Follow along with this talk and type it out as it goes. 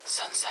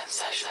Sunset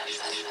Session.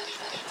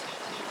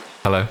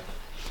 Hello.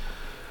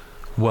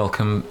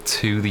 Welcome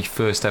to the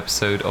first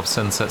episode of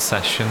Sunset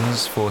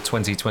Sessions for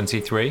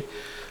 2023.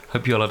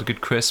 Hope you all had a good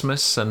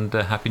Christmas and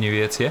Happy New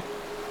Year to you.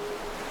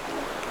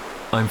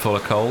 I'm full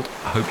of cold.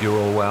 I hope you're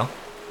all well.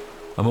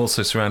 I'm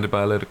also surrounded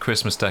by a load of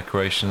Christmas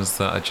decorations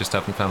that I just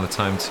haven't found the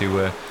time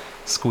to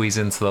squeeze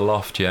into the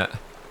loft yet.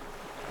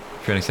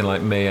 If you're anything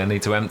like me, I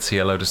need to empty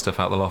a load of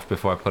stuff out the loft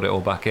before I put it all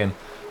back in.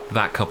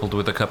 That, coupled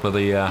with a couple of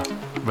the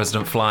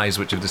resident flies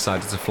which have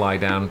decided to fly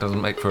down,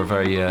 doesn't make for a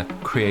very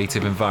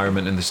creative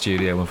environment in the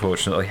studio,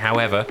 unfortunately.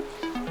 However,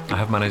 I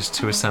have managed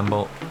to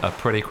assemble a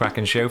pretty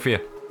cracking show for you.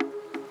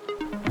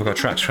 We've got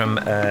tracks from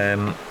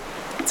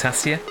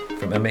Tasia,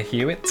 from Emma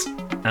Hewitt,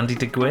 Andy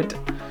Duguid,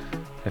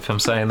 if I'm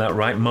saying that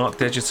right, Mark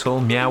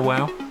Digital,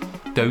 MeowWow,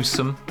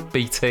 Dosem,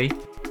 BT.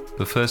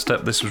 The first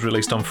up, this was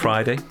released on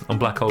Friday on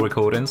Black Hole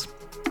Recordings.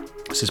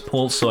 This is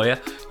Paul Sawyer,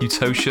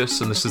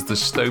 Eutocius, and this is the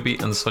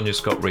Stoby and Sonia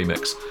Scott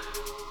remix.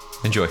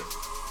 Enjoy.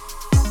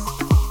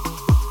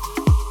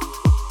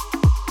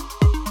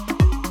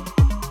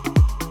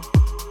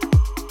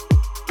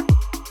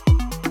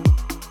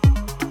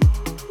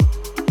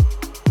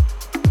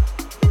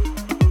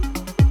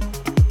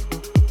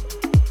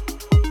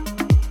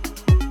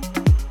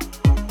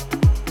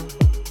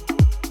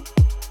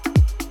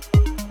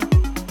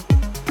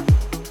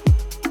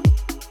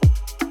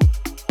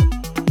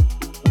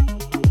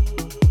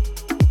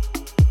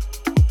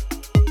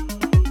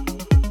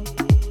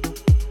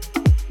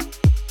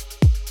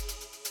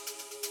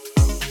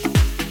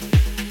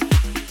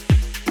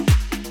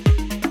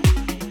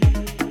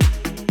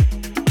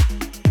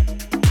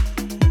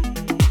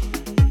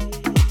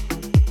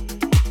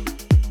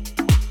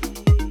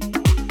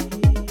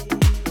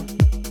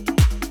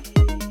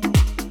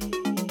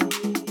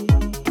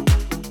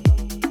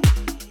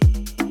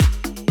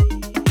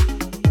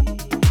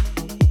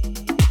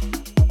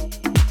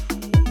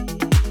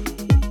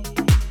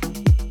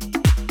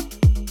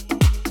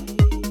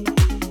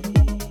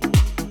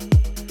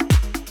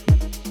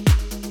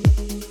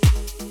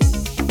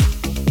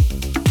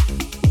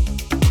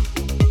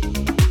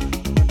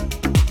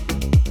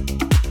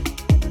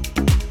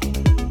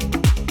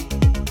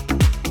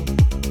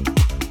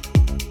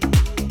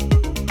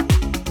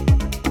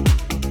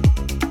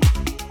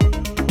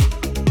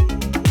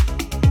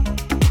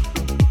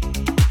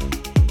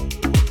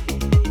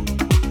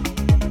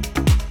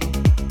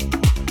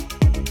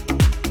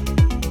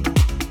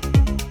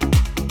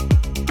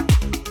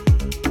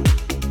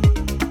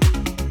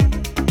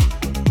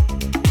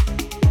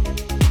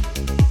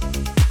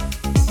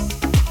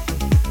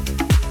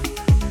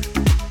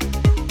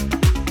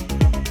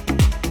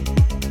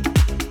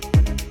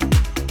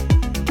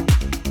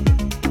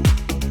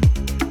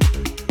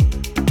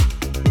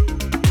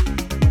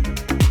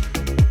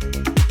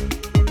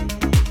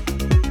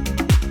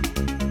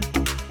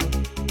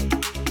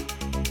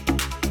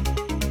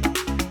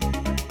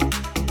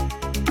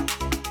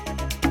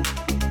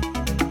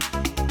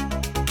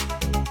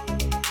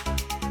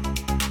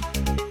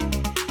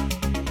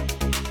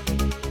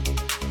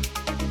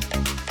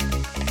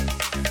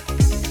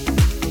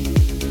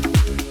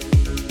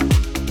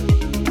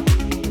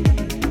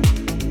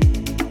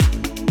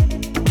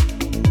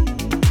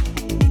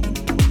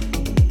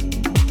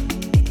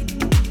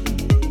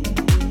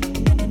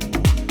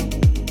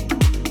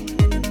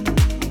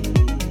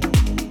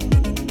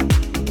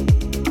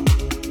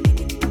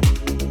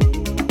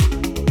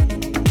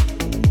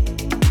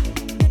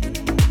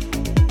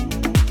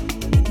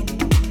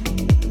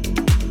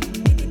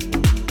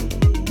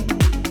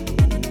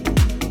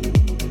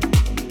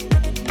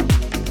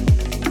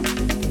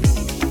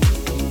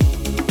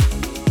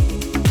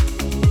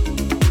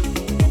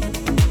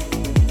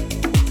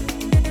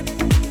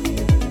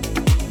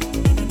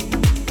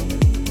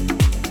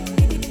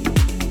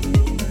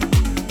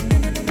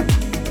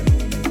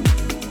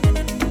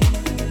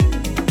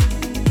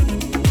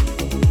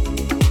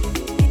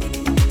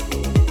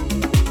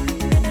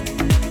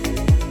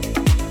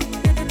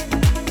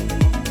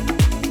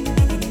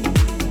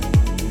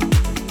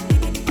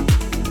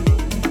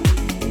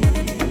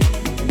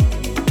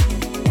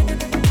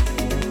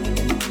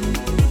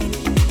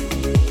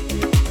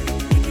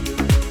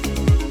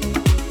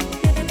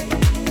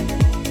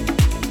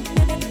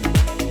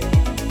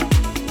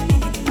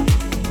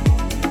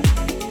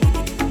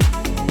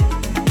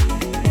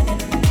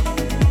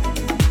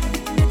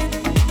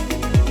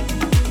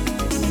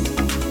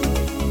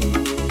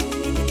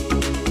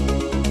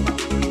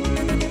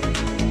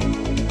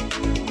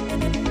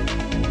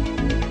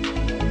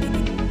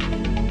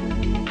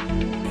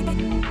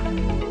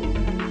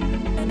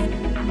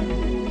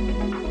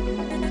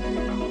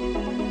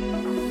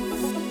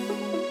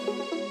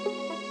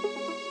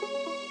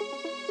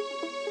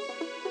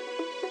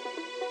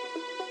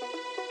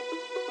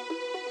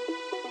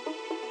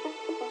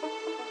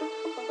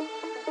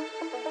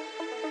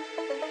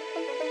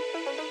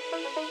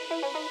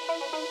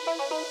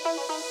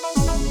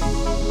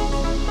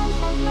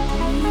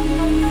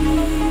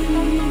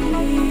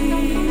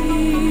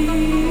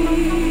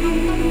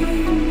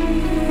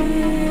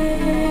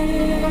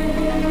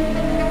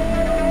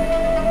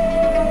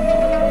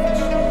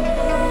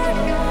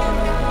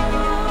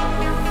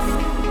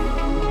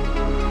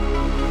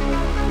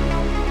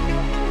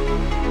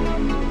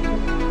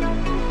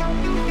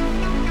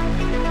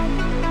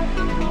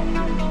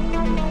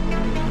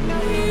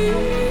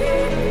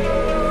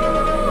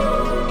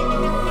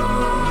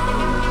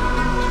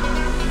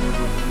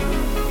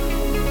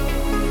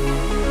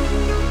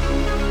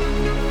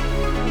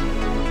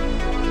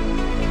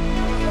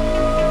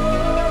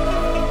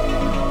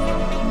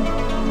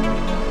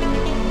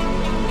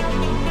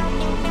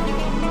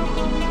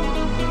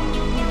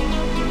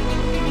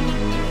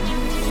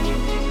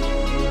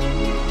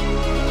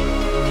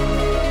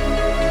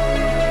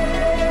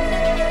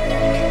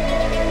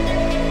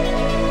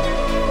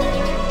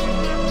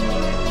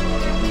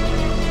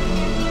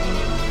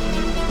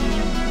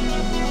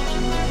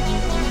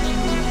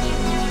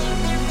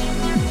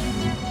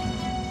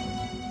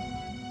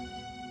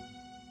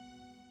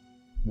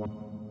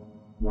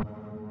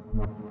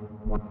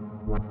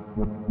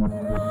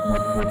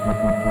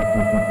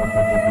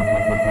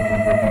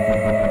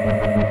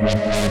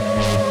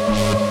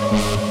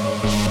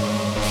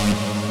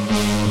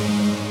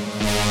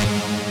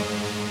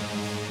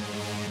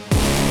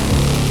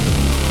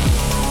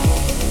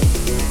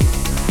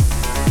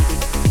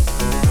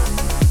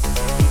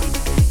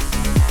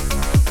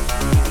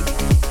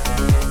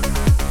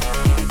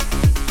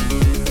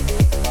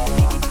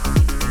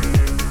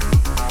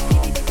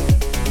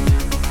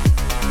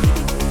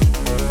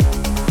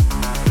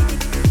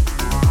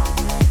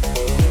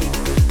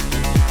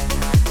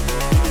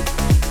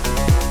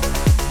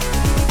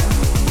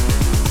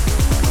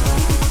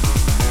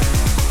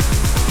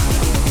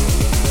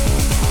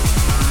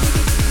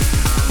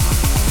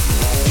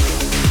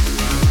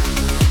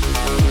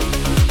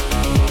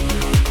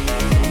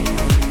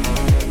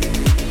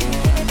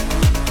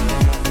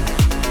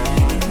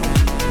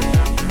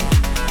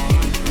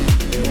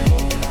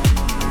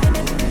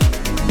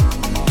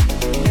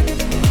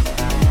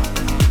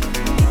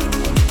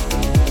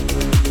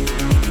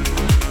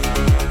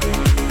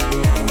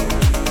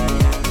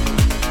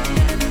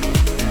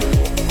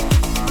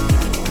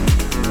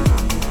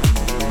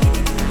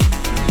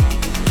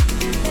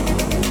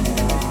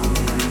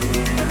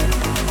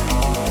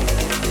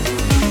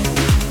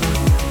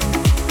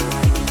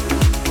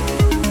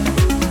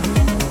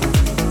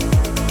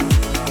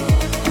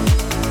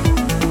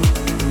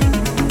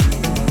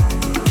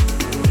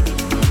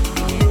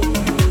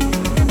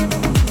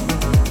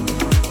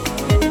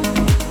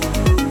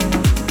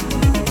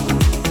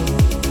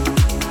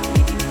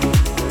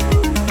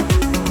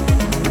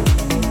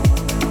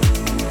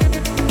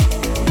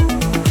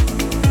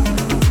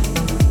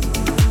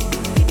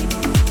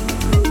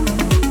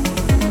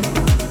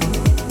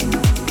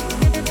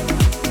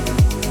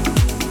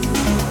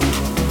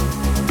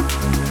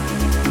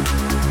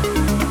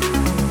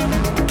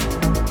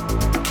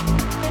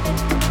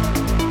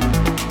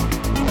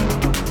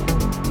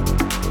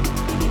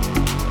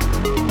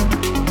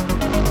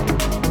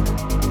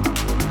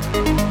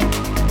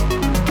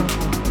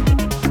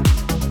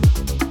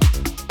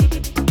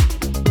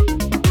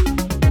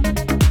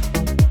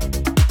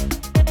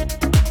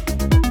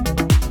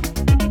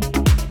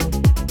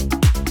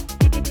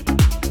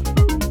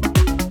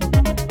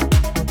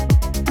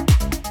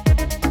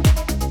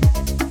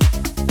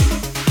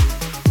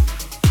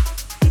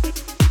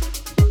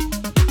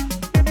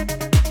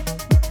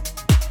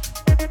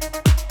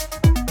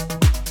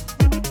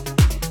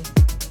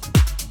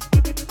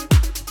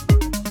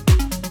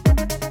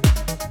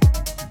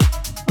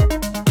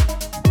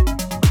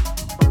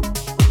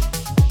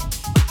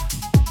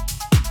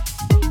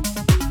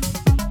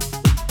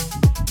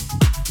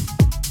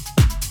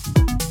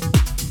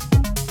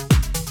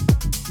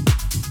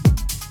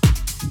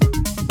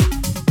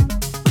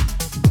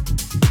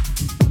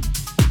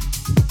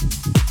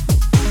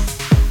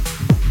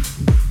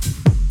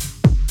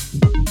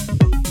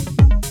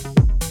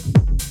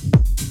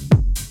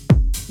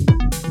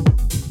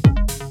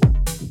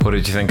 What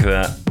did you think of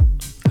that?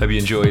 Hope you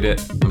enjoyed it.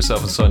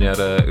 Myself and Sonia had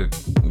a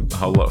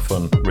whole lot of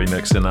fun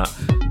remixing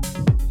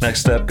that.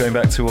 Next up, going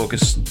back to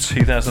August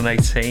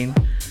 2018.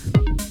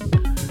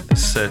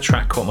 This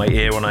track caught my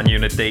ear on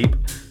Anuna Deep.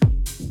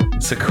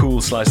 It's a cool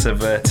slice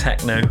of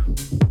techno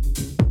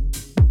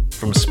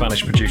from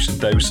Spanish producer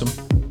Dosem.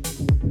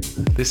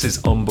 This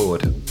is On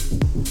Board.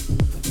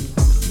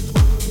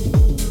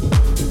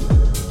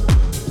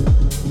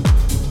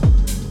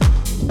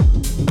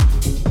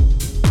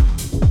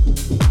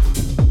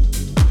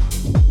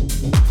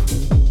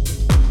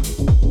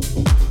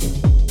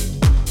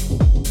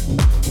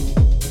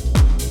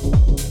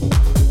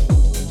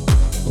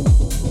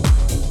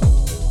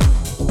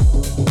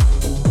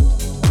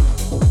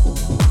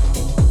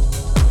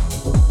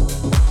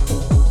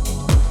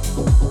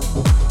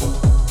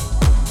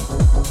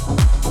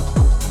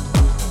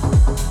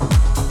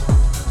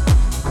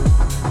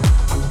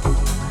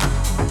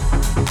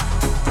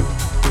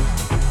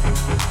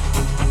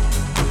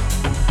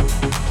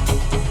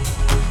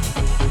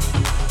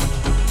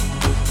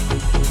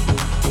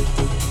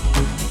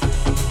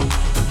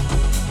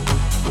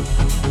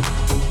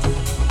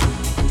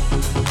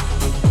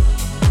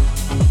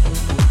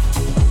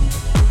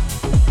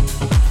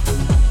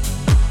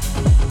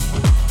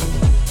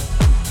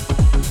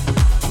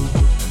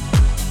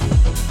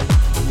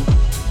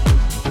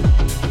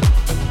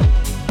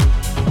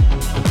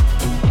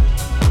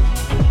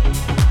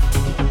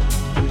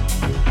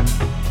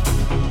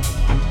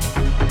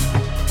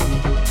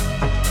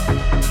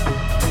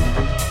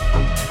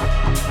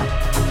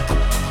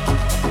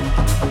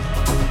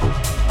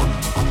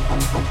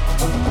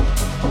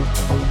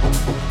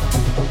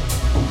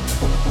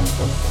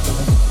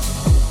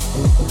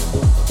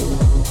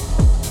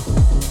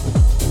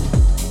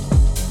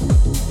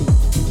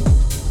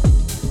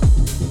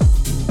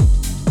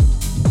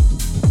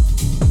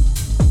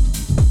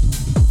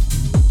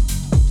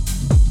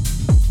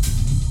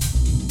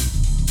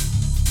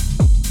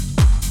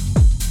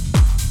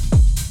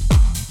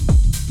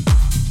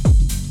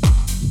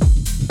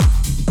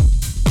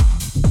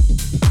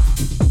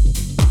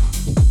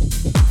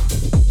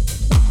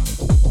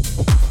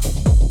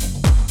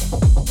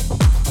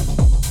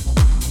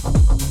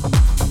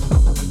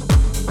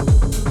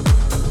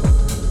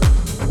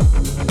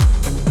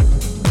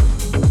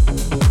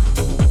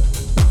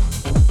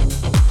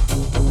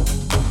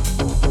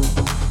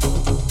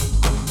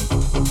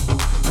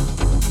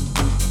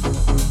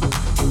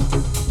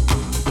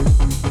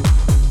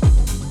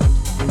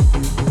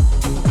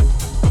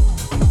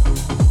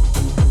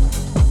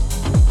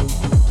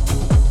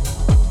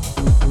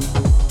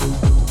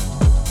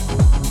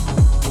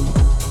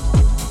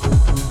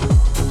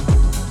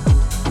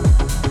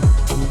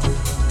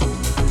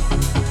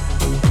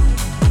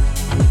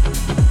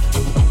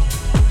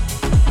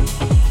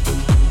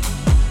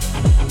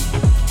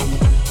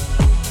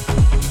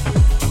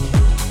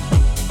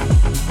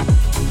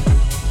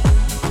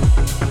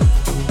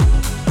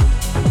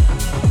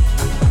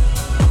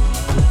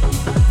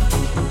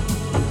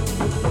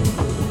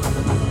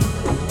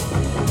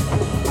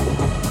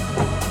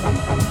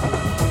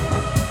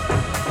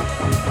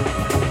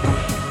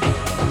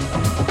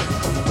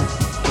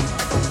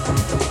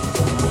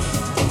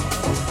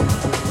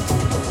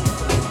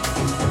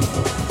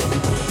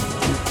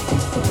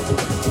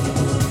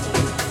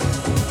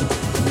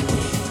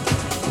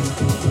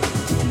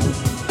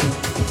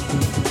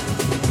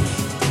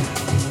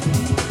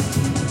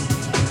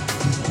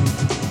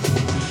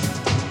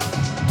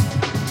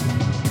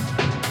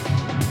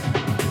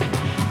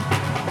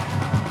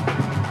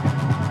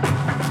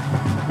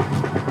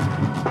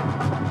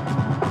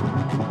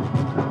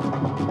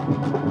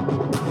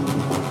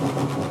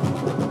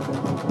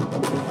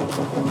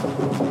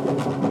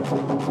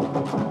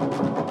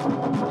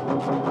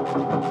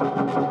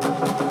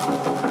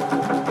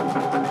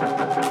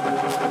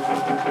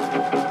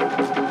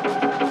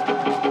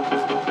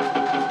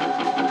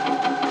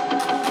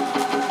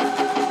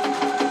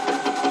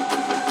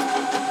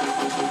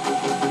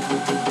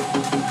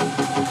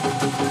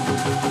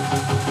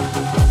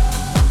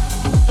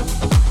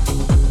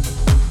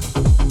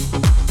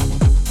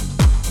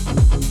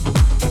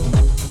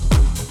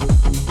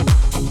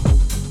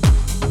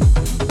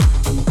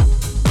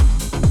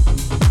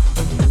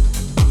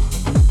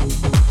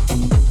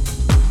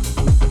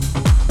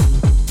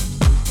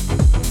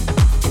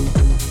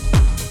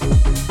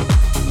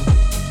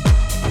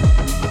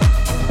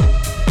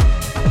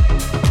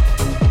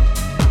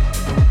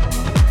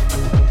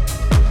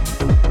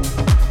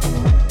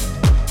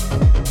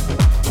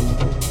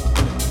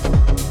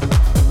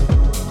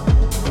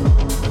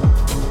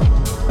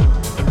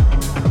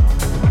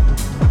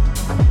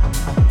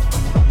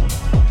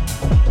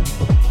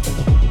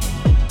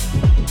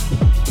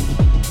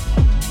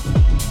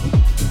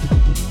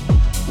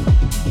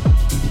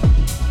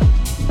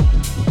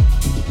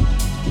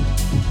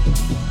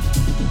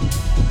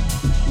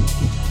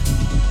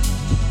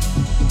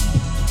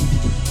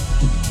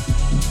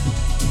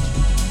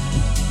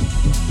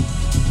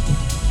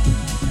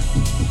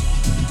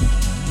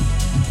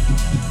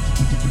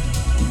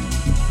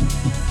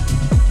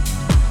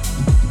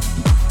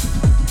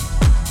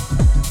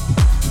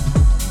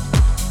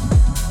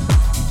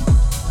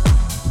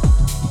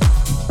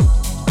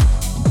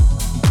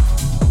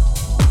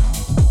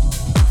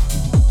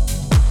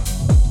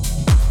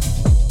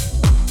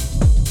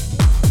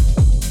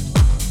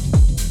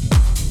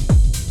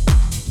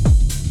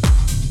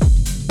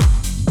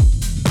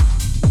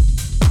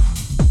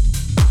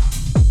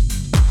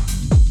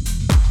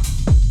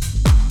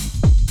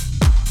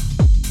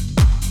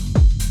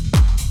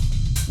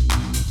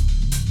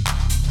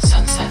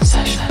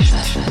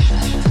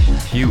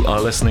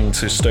 listening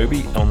to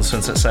Stoby on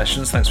Sunset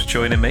Sessions. Thanks for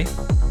joining me.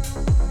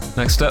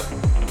 Next up,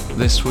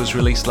 this was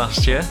released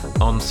last year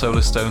on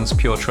Solar Stone's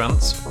Pure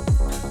Trance.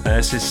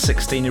 This is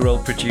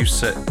 16-year-old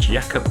producer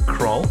Jacob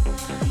Kroll,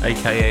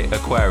 aka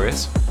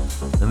Aquarius,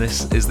 and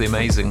this is the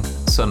amazing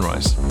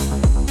Sunrise.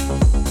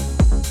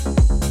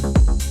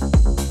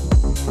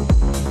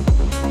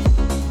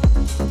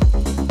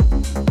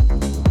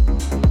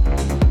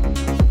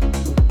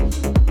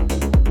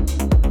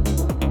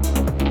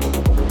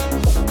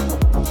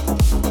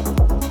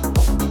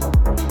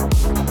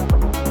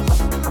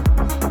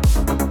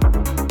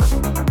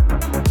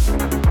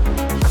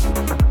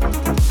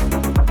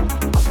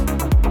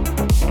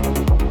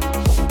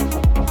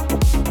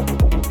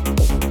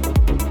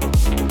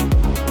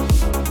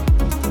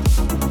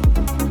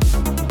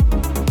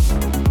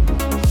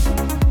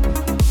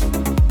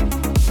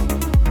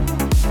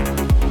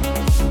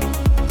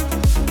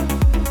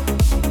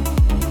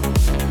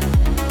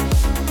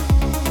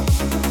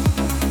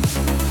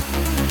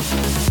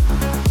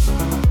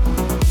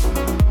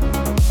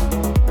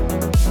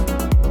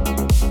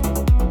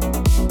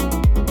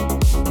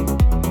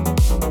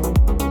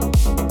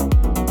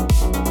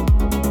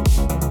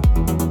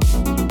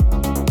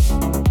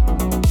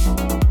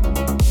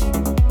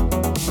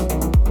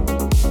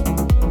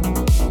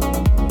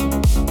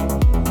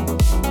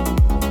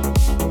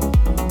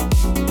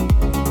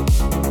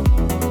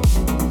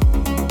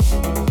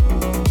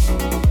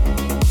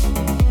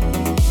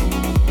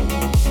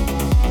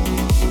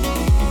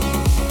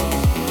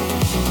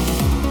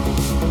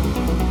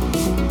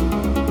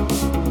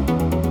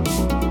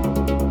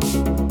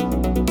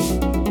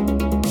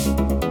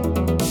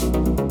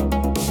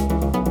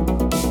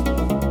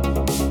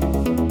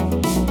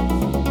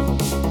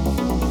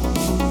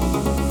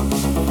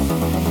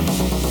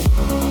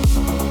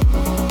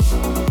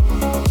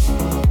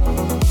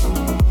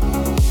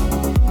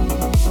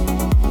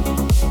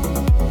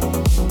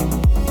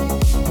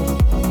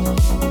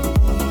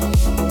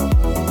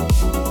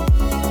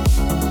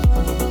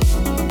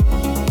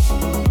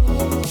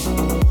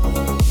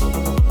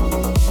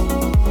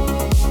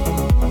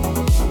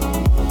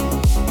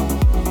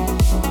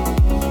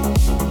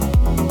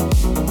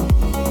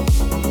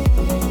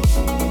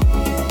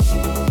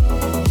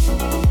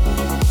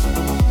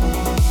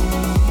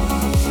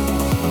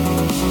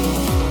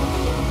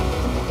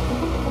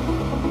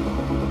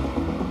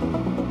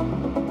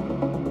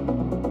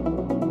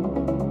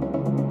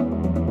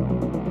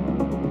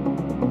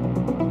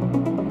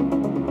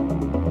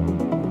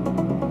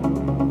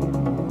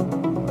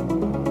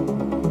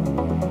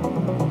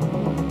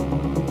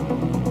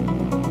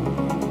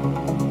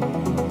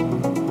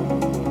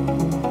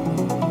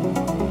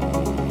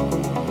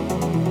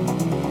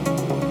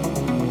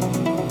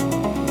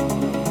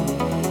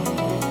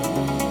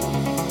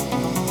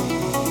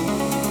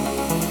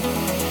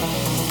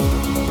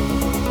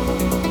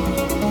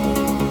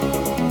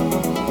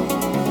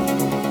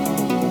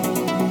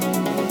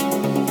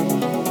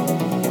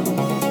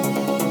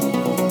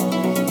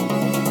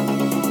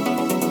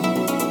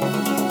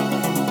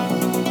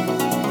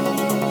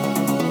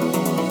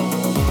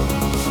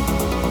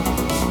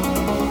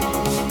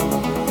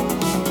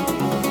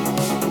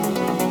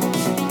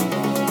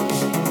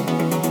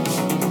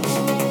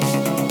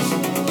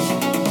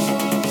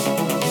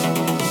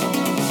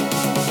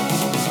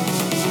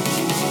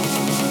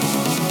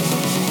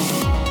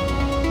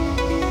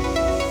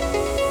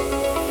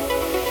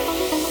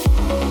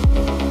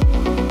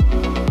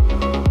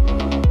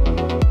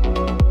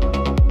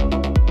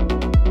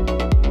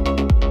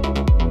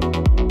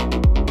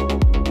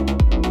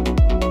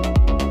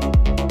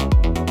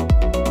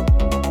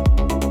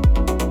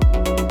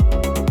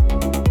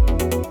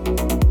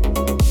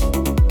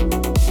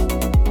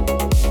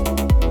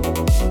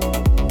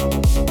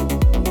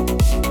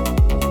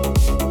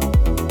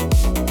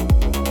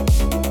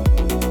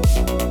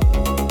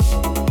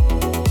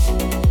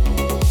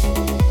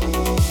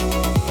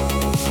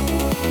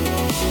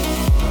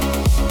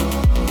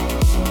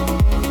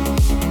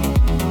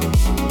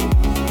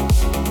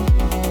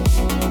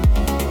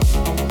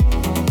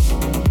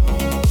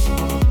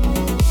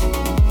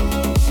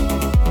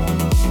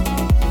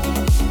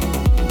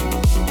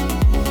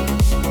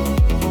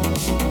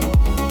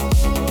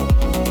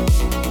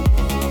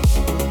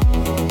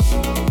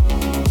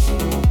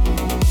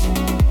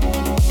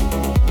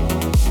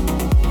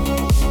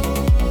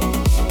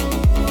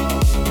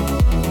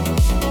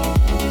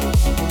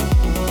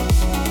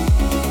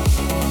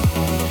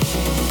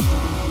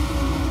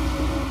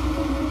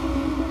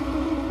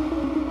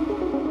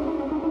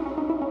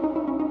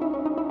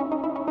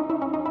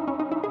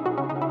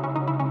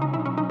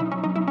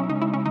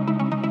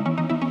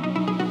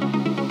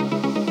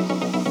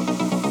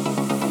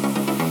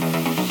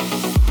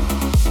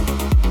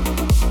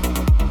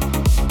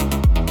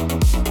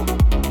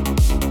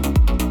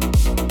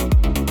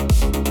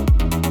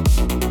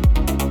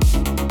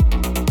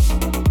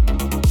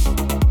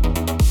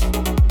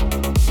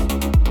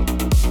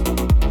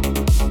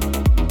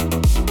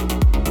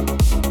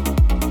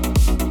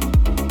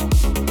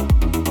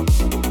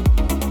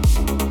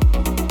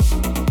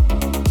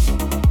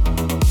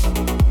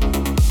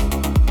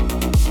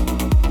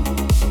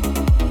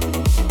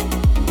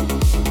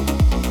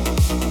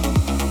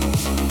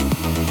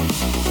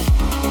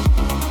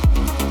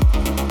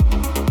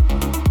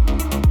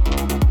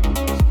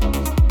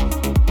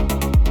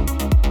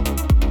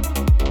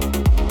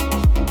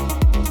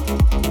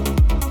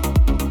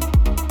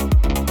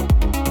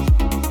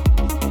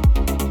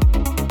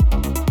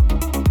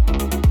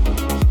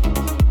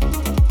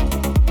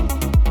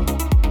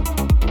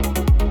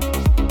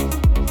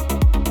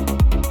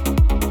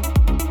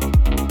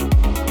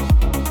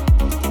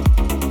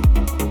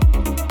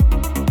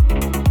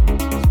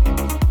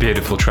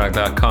 Beautiful track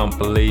that. I can't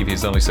believe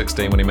he's only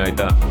 16 when he made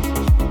that.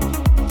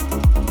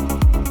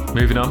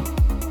 Moving on,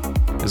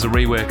 there's a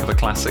rework of a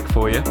classic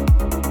for you.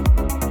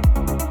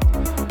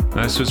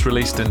 Now, this was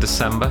released in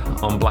December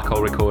on Black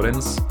Hole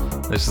Recordings.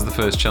 This is the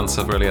first chance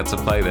I've really had to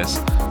play this.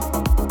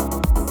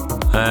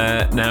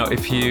 Now,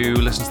 if you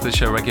listen to the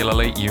show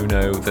regularly, you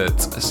know that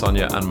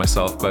Sonia and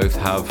myself both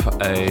have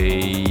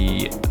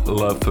a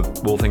love for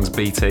all things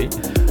BT.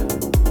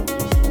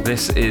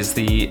 This is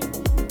the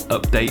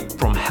update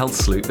from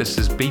Helsloot. This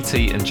is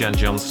BT and Jan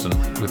Johnston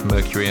with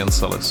Mercury and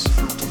Solace.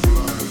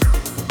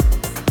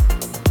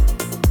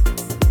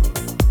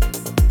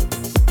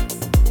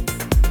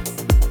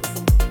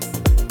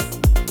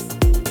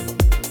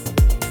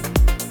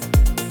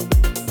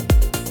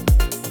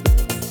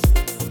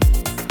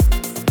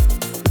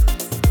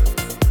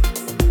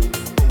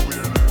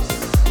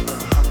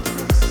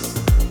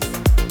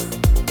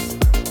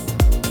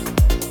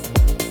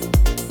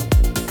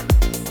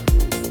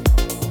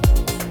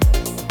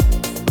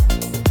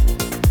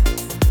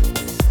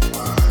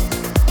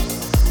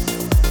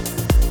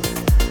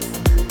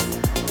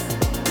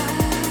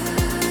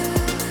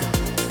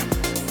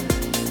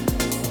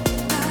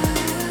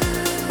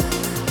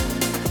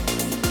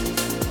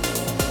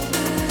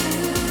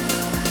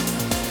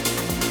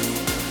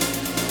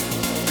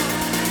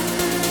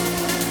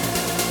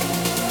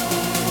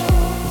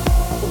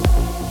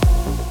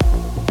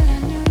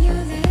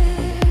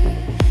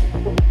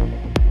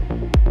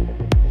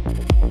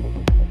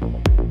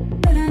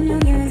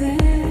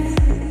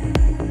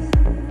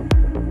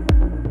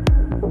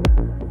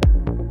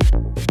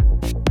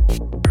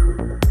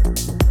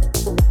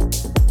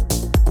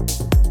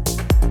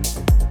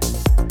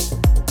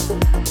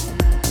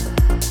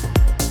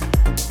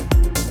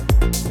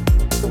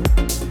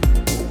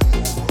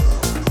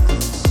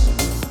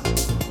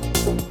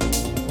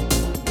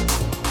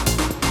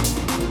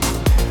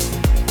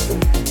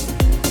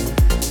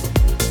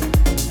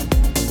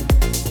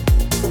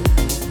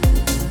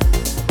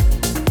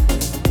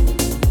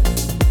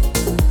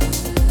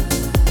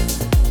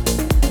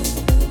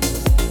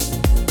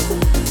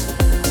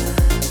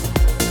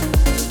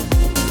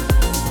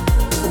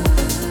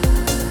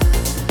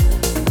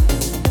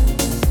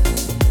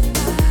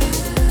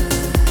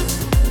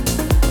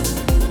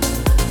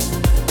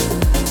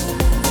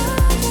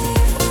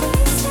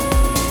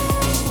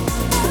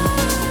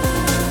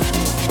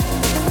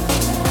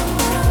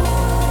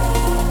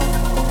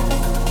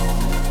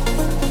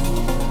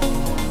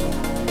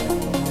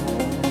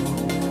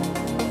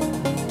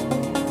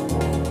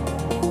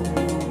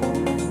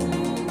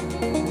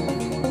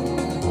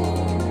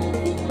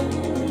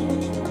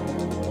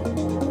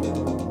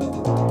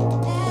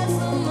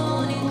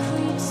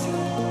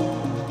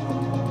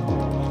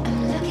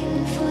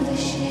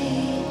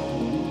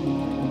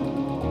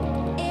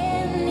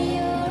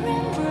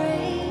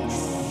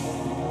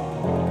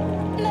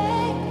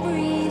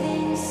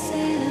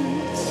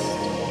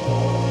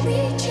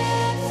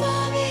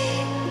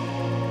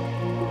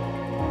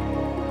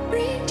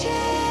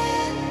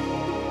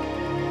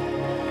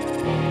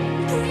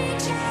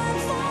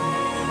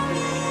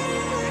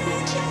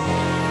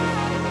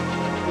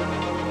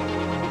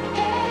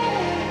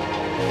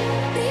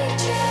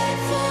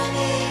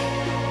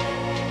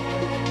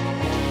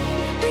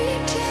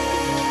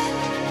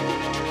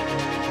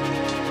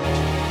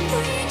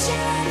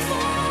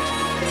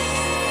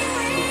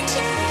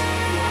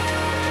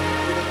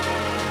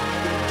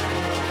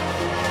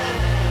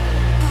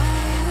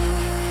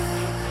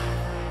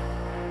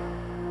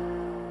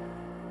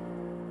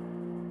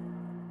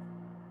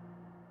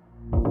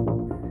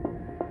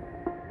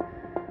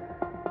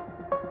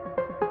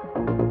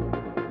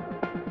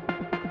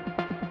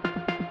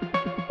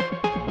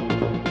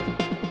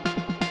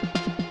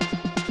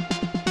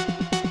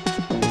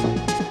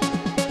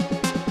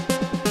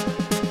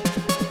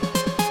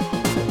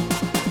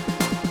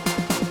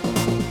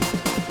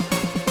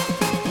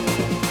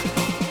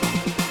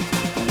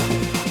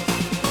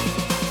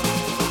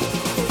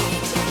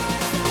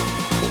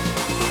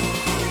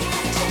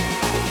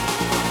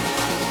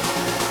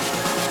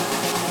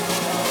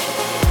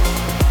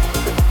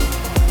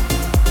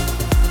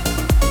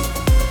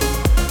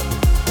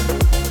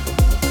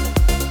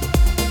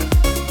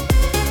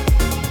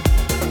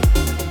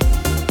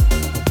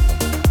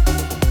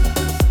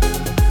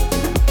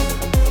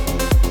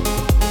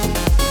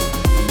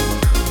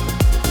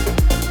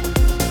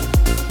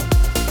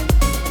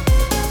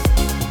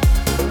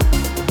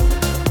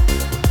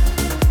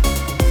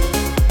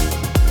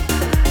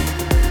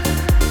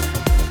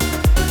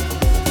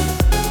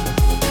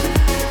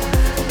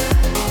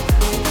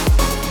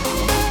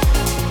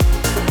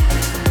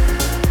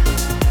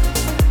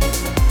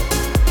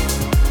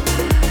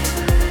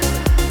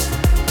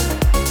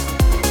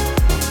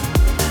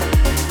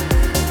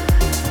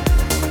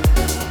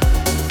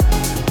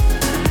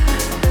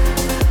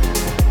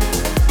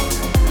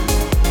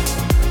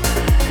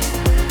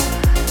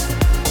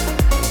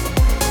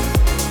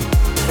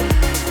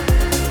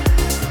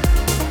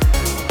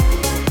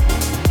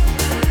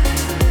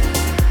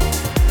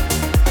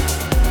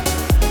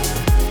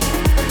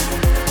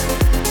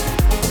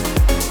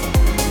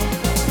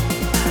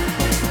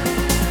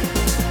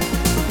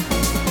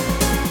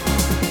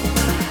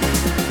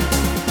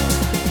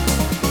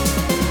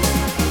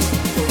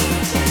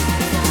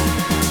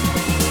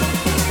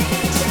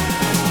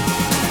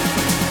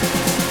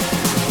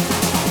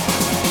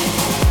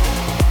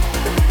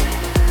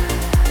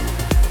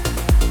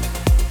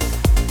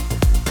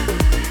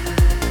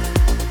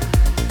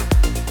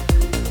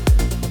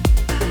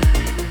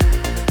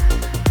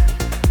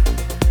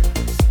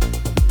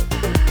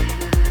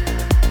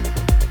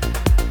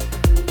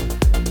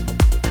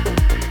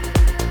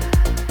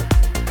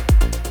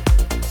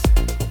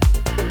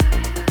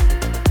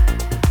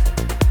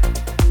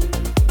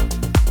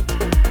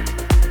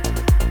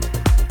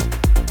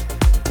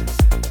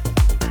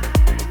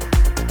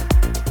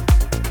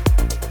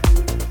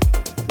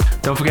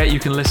 Don't forget you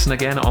can listen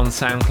again on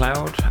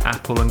SoundCloud,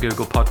 Apple and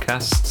Google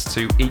Podcasts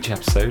to each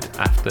episode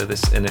after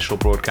this initial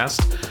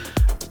broadcast.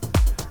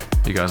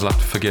 You guys will have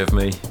to forgive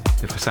me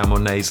if I sound more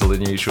nasal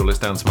than usual. It's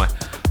down to my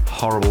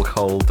horrible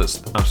cold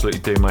that's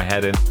absolutely doing my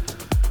head in.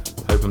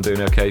 Hope I'm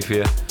doing okay for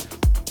you.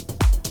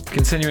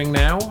 Continuing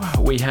now,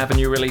 we have a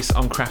new release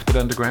on Crafted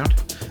Underground.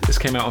 This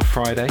came out on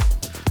Friday,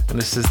 and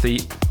this is the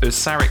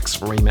Ursarix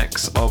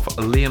remix of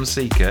Liam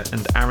Sieker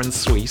and Aaron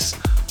Suiss,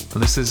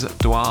 and this is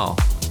Dwaal.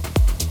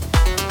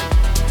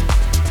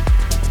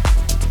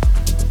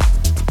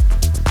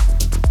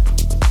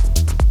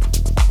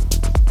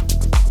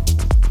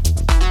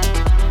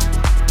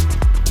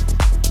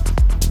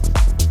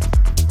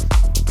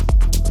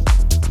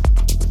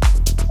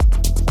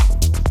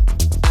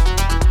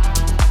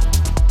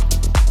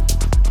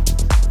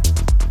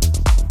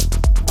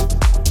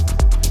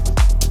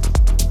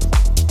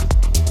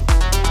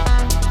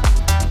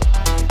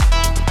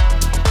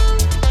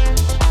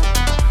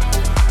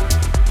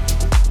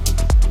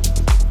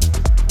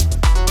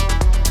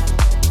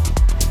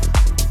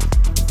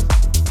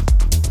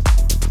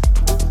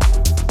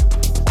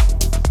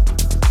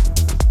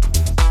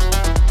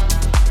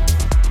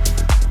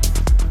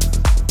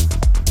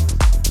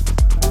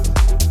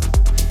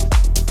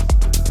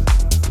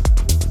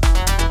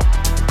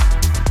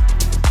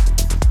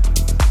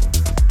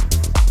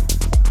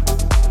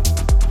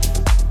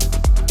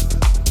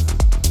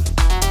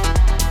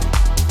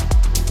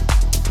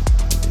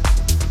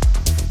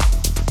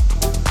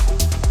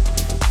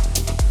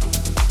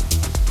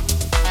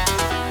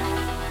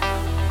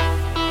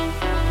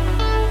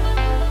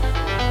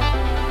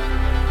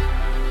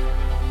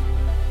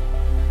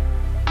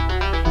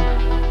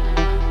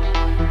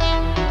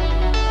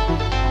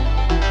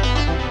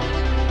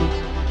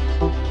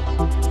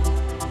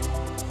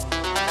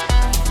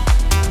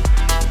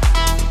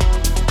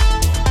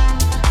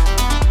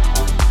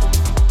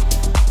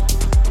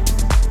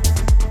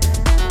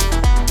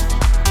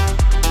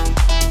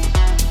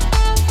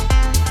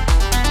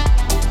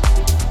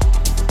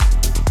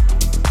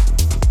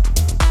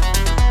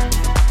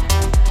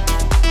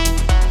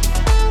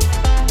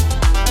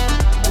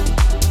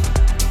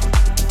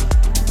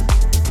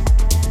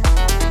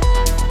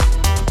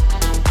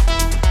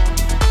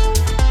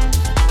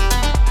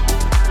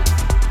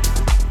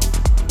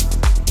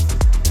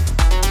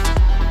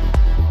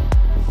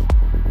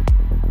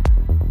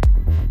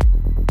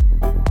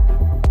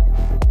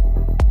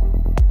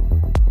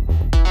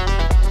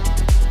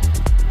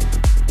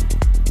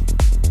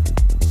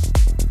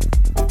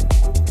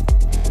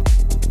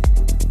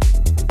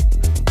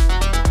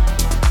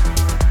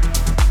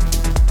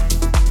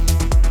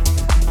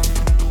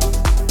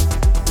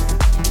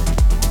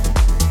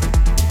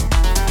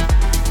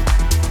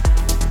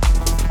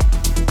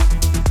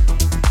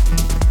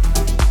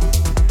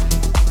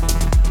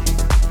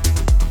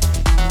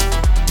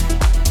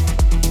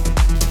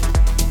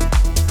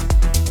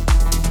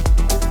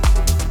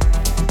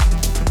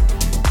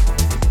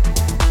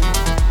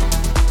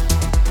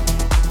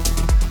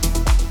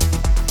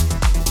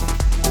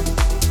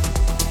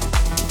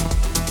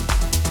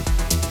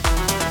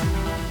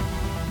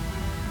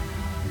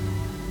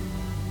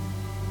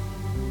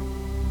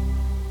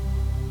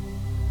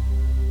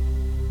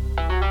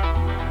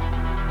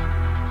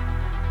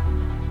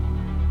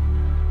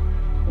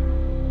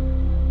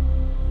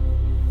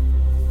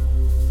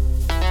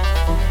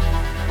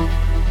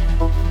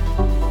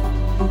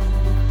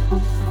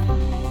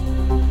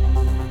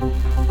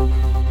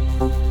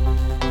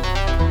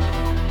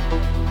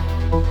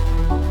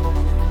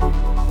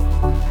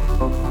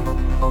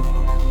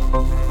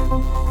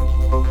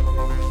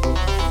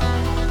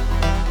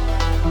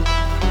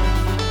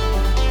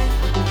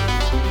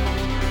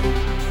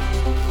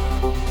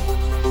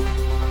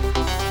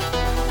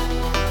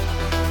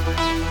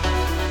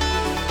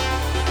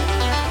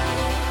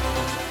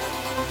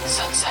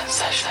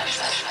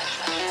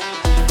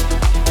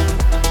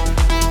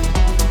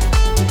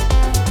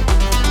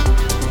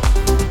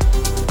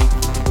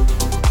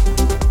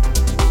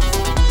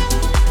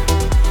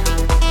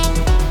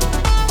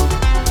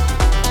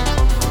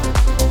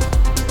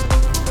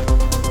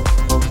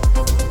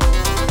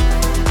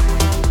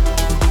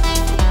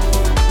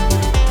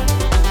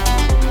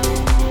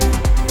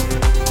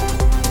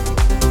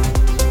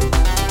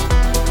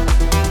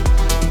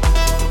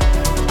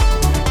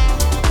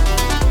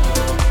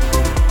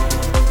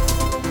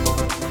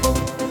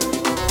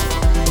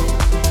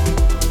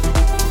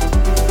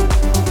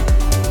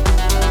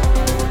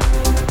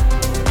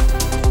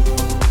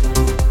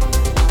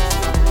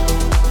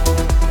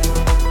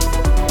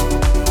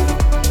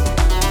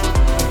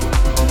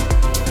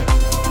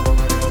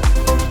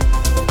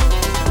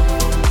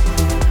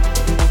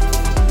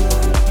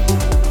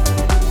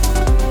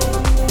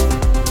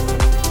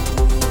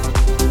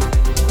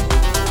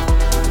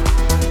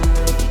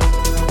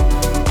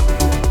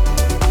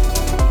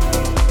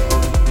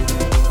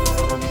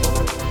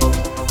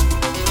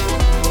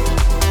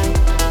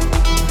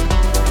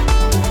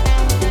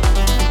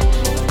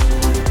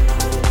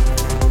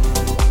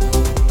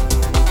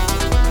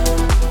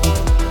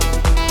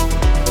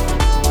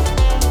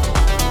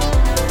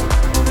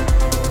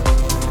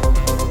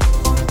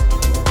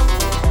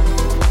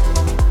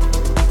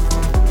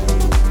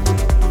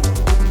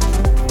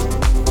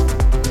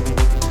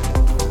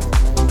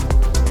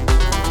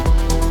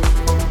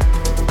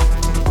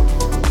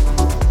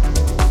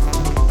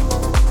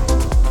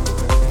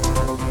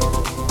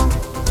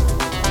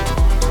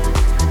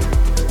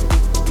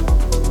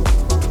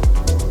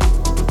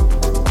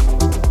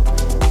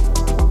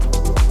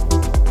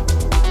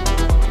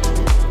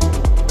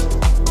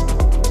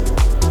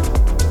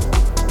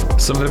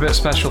 Something a bit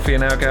special for you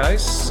now,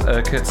 guys,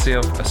 courtesy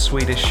of a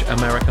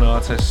Swedish-American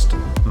artist,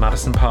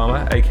 Madison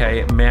Palmer,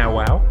 aka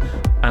MeowWow,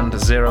 and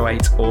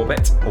 08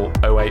 Orbit, or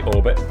 08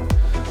 Orbit,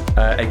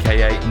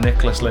 aka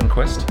Nicholas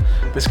Lindquist.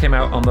 This came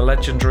out on the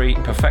legendary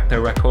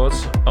Perfecto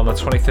Records on the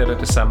 23rd of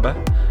December.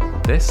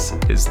 This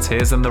is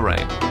Tears in the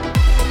Rain.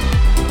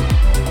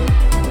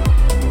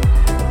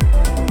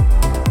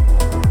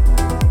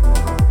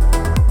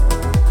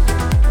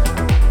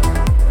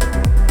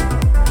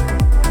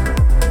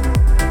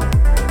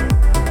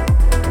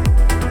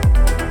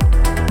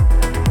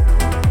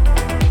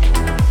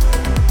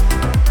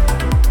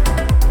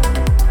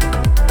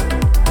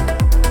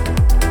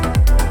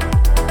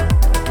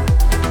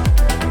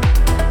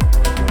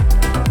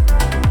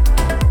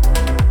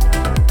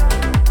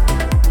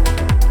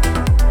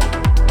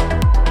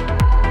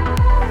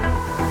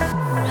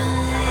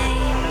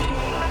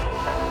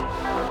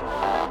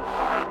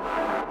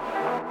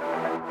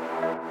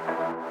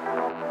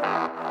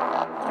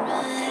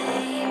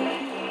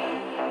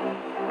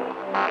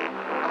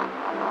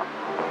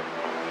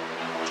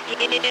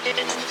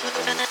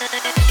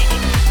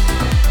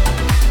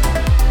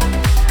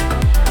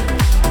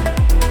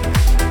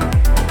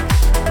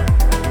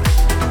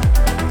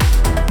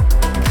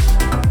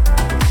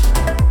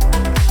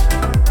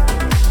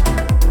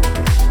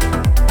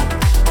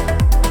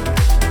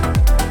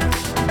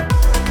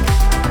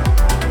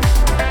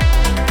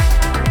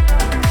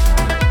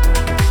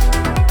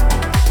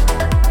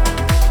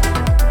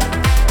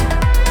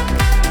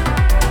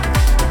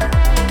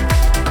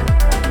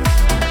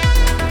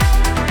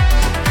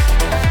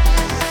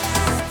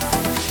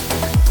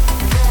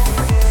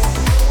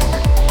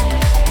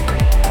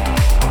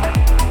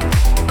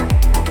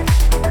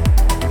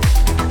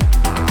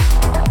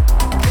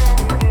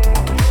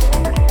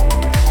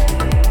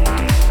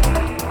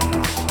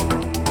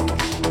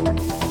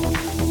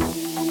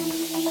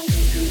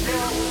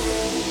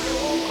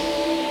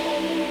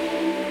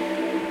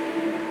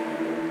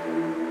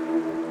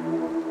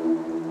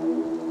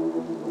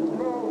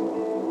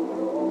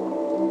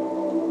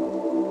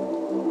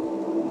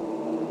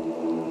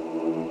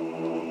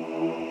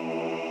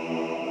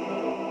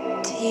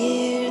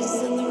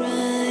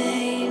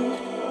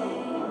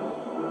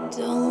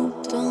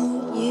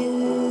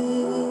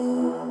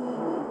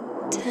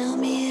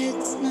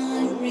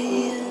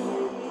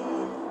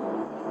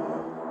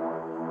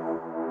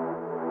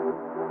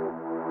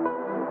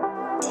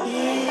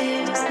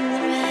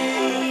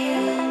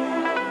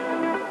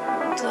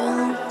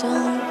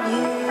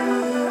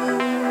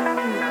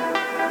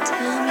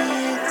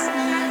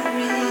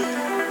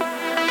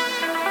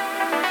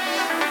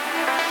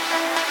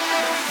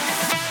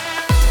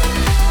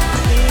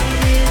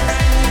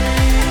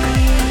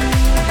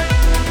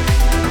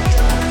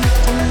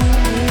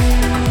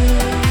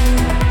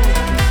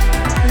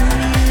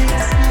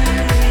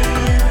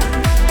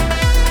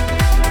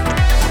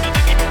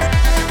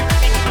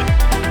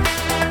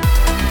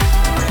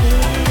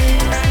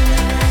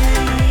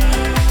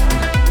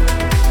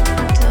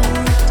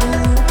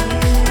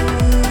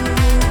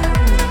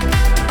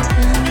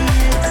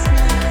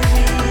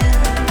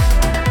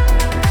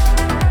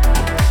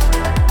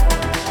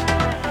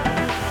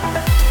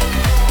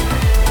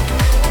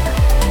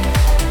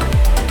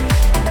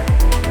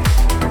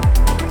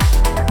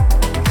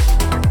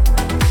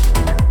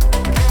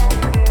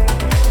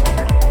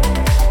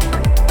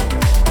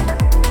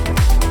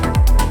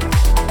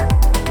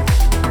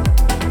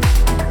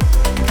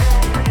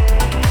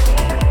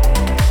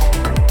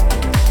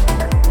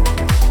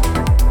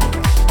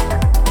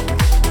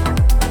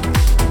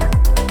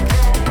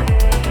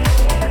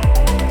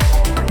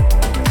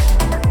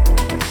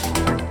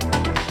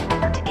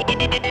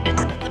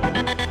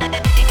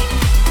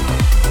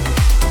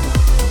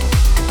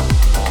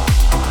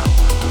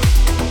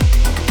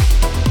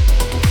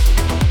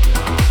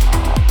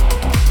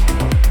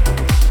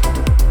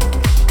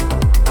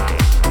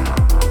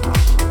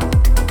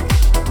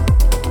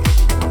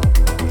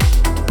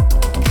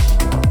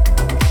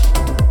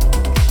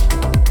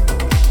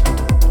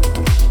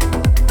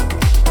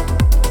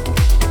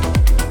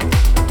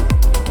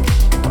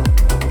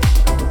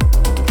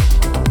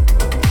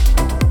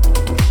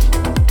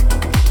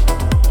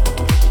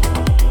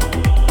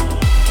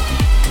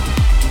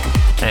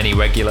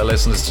 Regular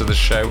listeners to the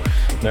show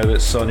know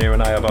that Sonia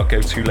and I have our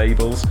go-to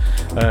labels.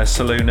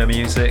 Saluna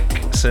Music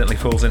certainly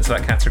falls into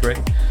that category.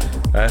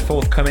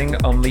 Forthcoming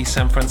on the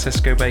San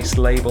Francisco-based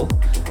label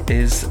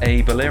is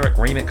a Balearic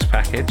remix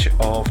package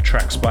of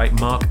tracks by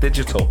Mark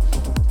Digital,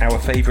 our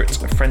favourite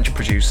French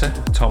producer,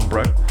 Tom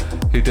Bro,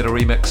 who did a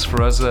remix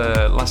for us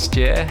last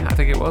year, I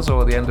think it was,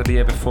 or the end of the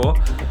year before,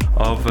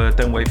 of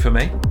Don't Wait For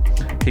Me.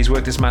 He's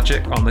worked his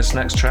magic on this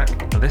next track,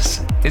 and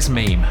this is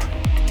Meme.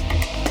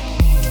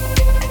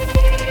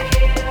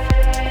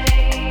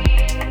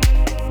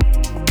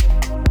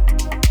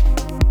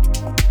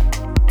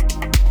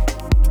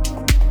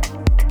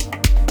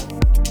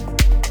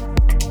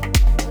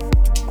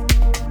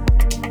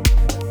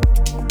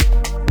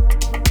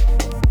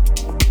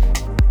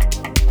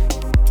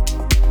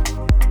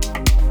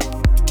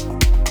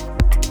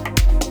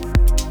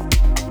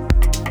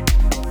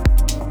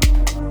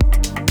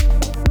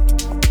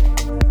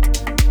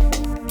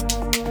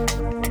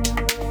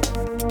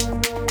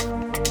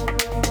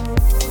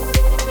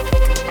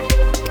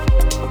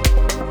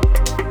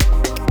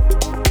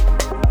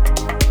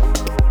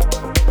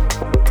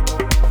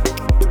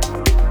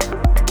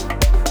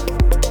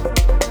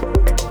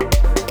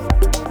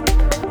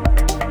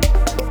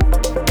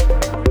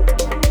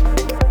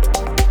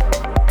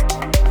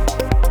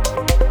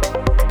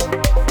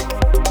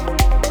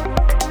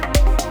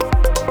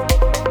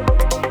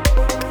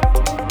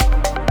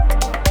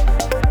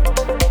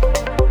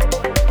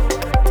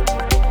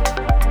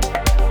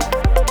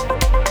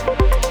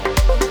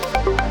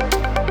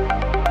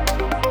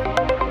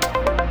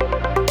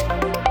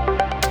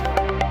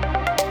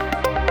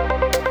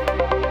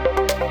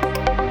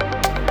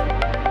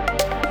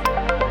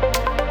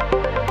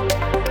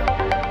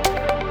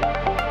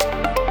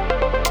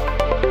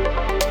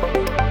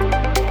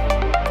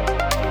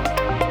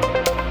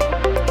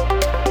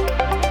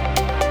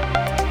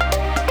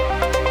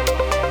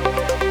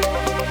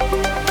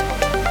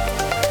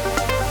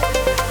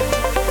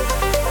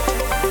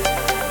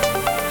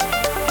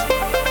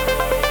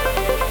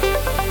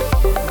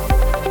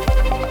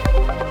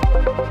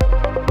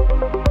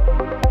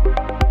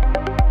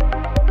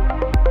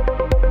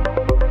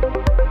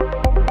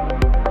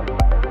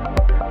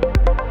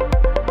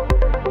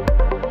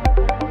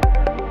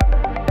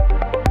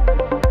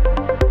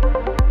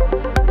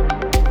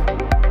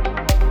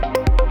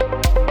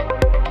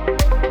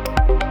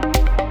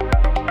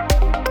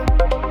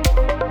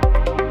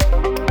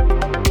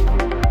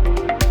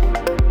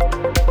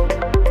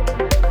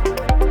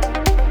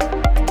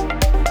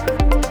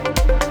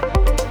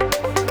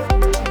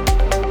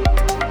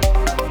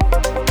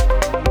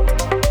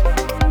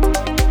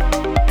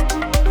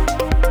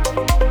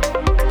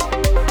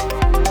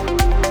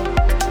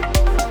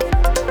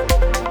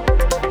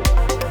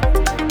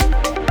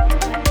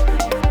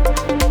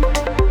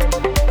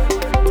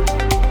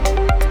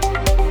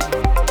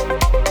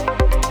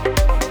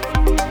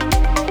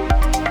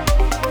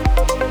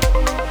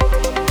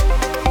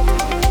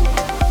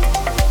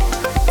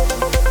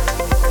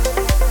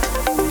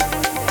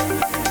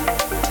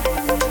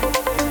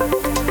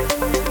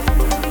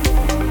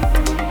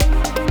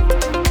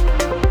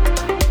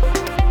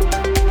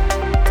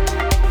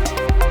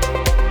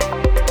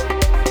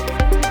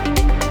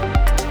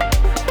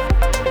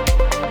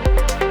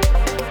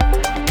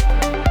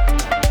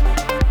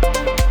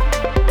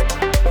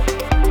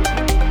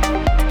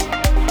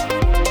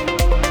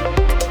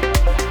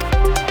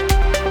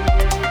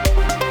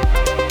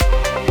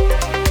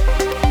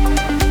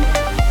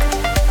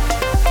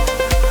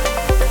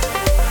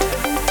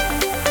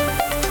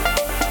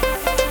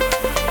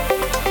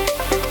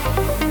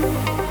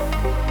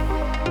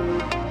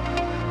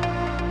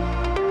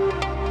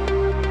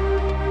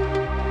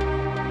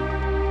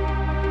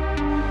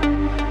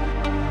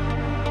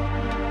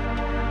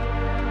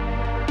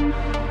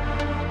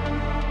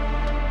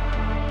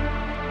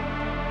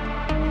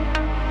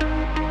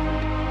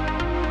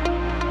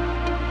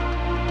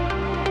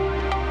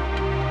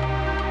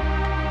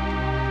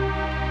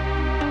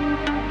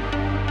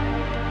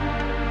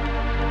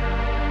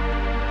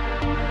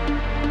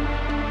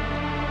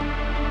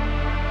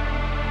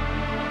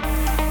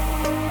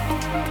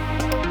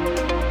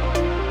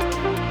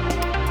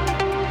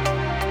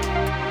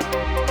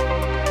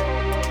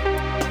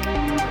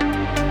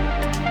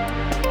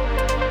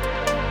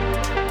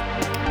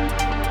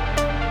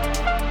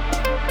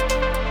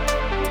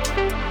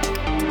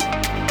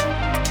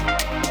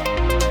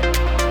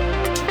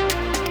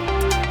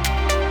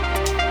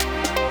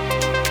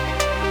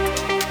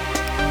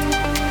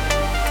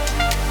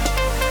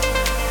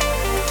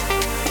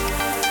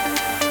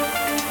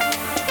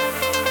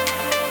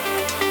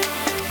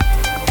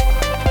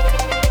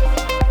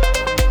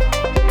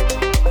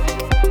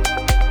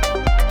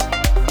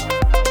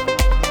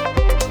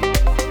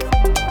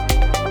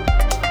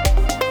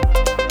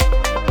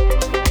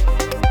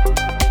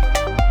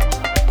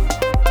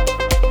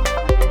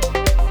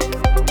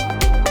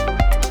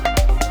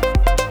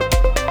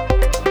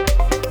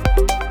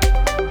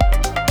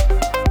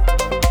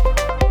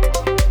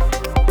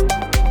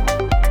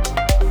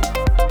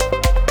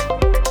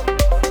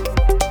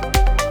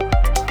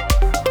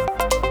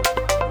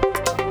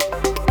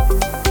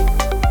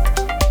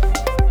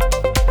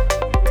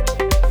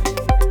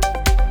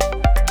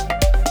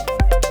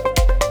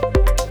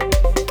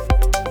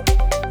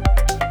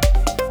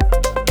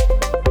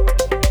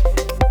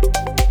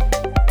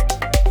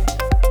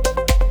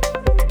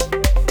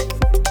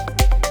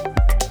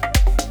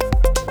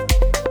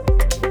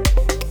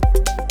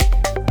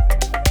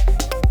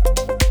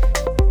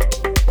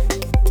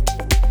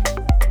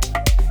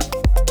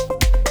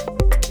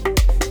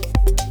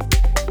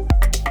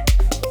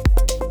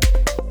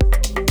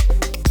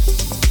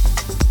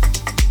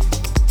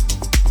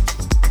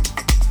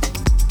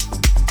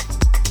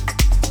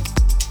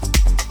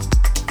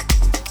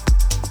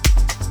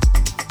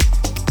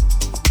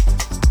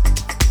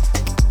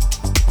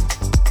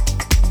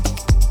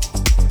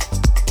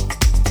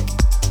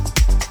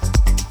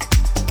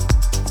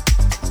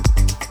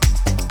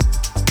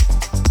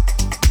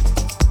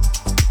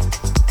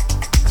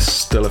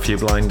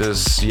 few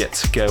blinders yet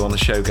to go on the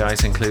show,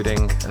 guys,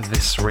 including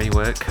this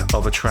rework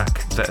of a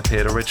track that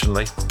appeared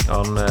originally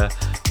on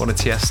one of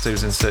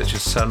Tiesto's In Search of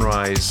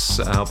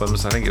Sunrise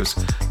albums. I think it was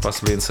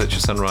possibly In Search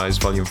of Sunrise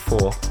Volume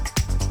 4.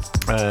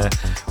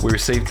 We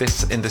received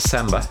this in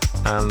December,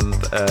 and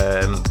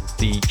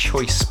the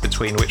choice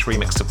between which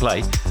remix to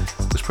play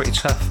was pretty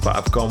tough, but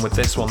I've gone with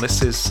this one.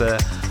 This is,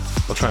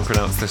 I'll try and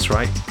pronounce this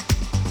right.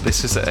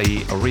 This is a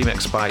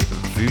remix by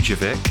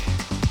Vujevic.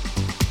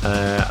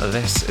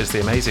 This is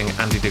the amazing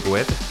Andy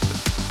Duguid.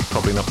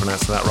 Probably not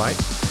pronouncing that right,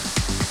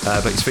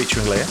 but he's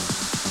featuring Leah,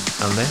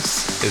 and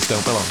this is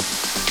Don't Belong.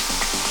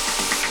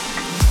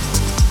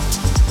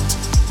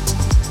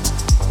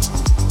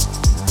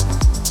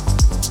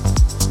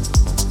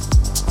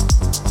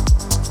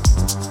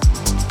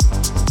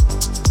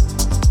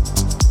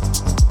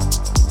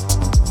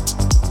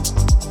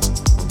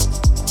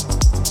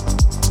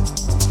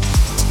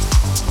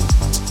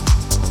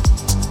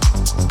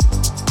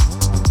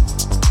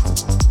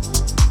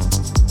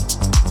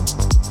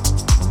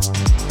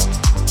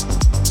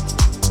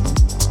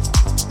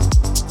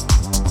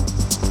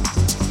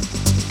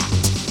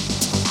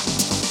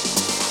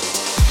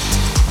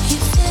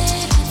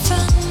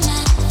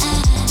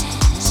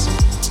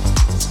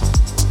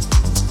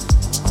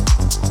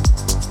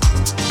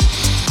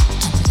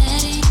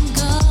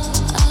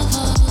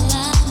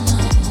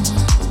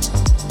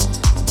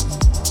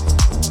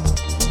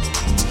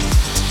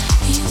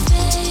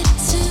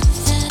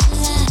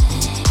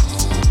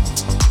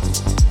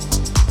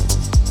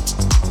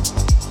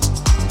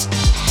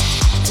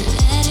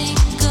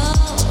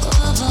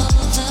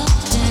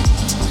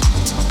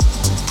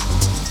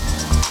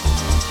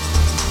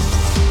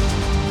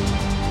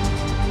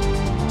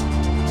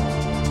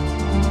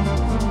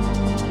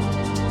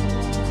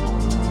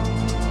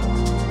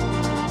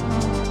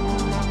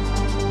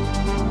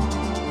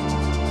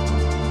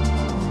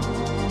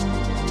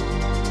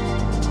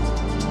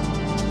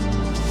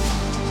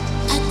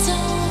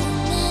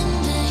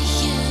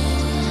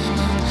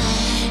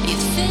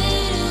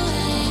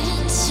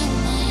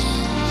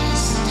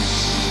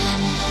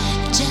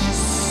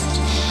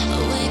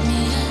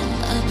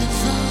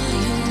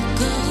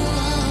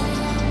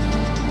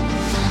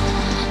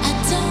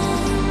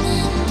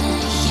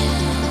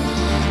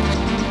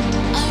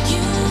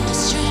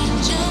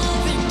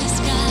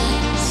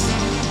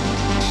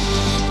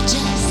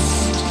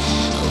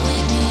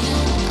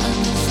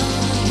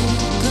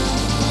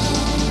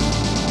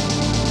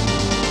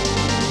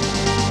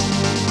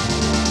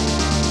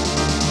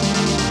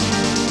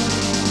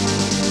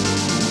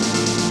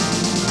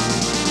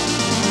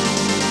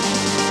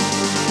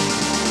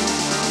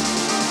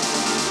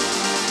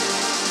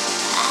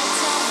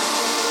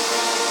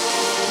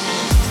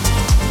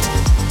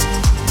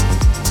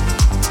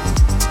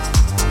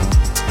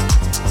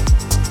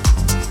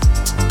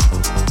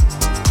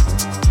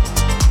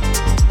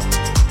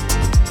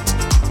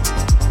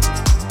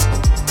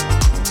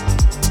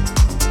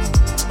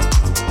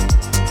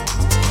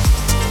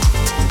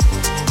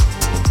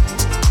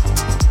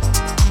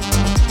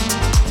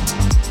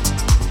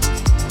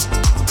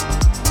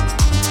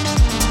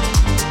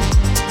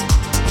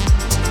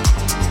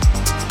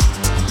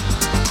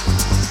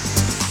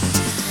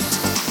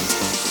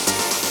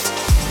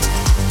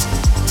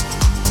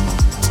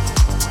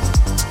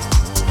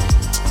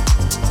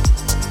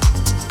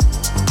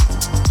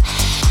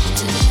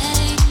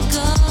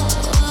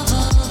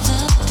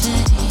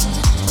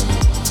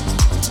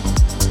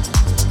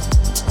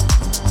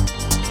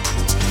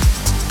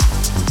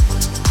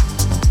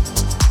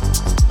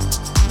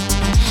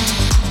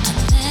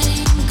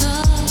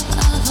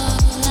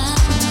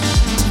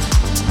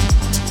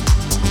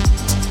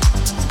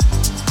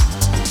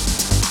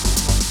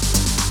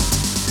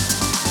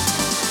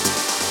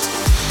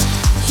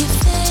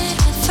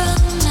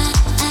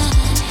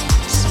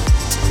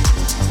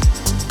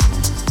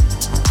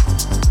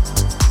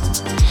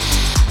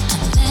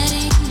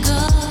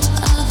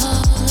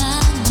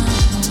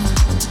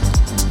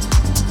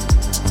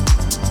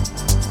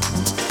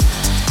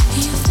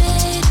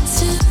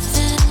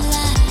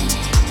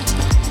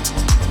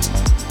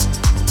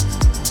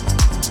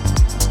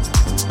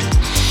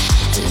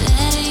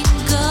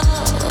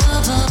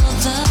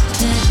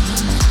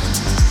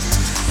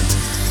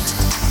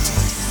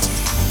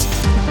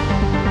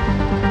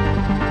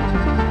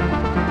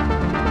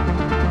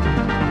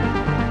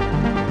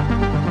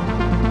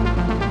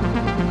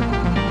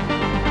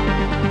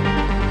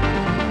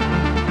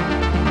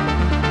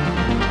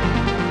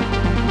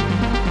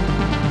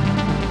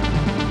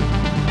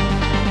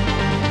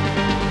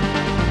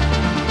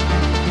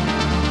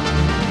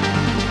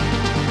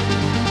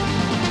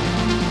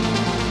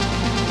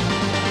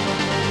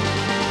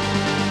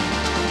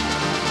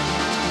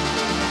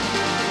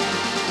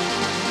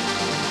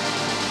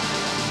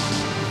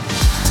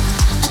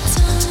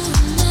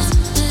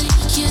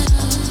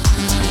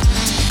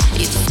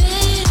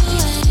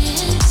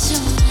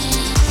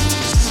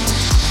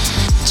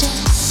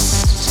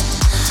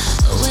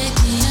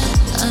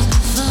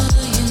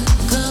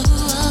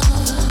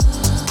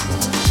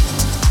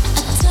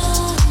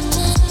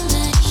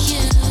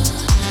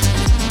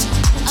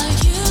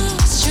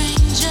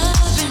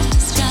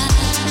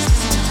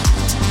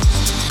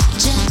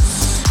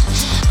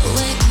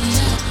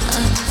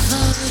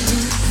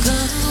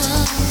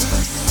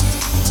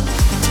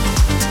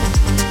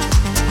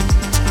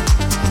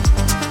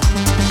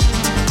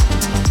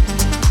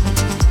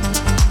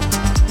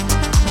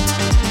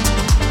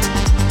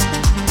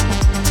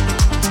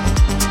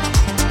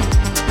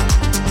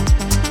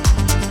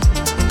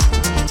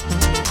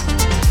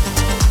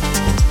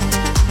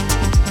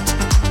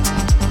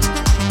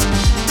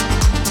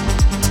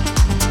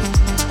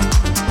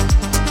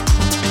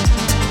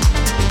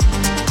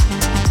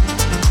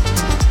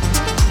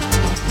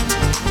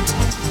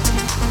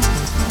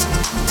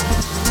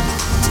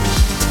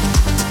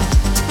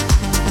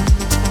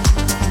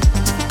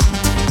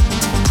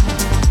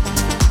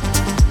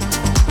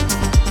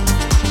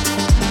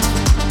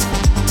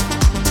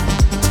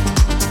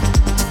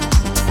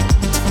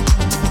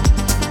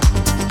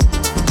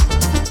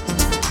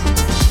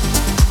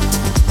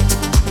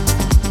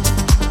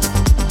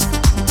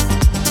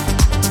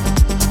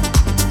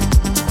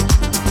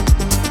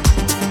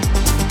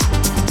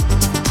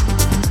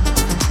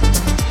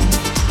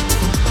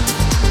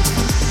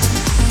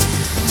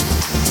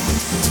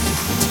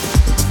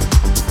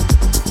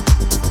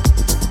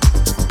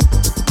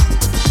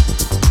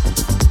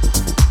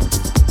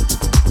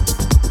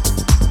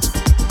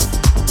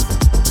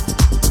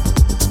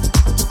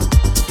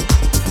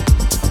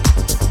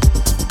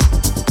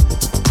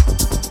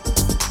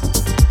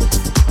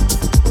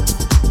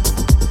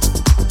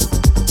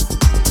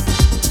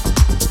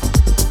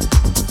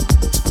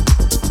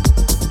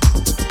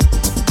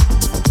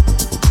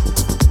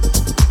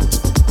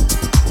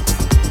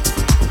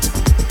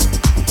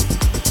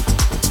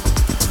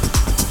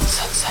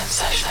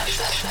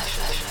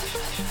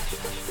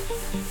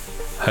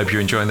 Hope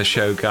you're enjoying the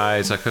show,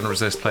 guys. I couldn't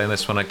resist playing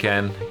this one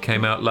again. It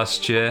came out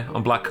last year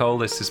on Black Hole.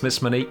 This is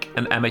Miss Monique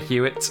and Emma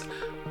Hewitt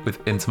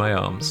with Into My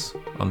Arms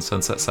on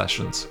Sunset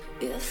Sessions.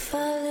 If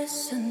I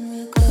listen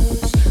real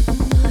close, I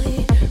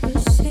might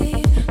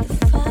receive the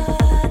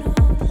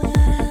final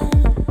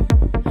plan.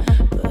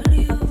 But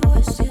your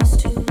voice is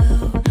too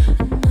low,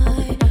 and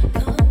I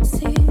can't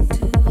seem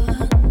to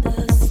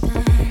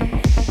understand.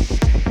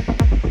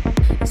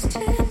 It's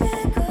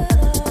typical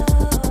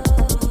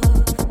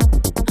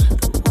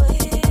the way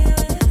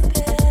we've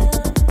been.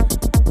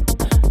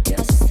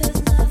 Guess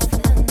there's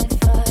nothing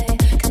if I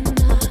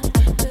cannot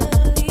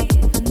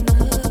believe in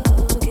love again.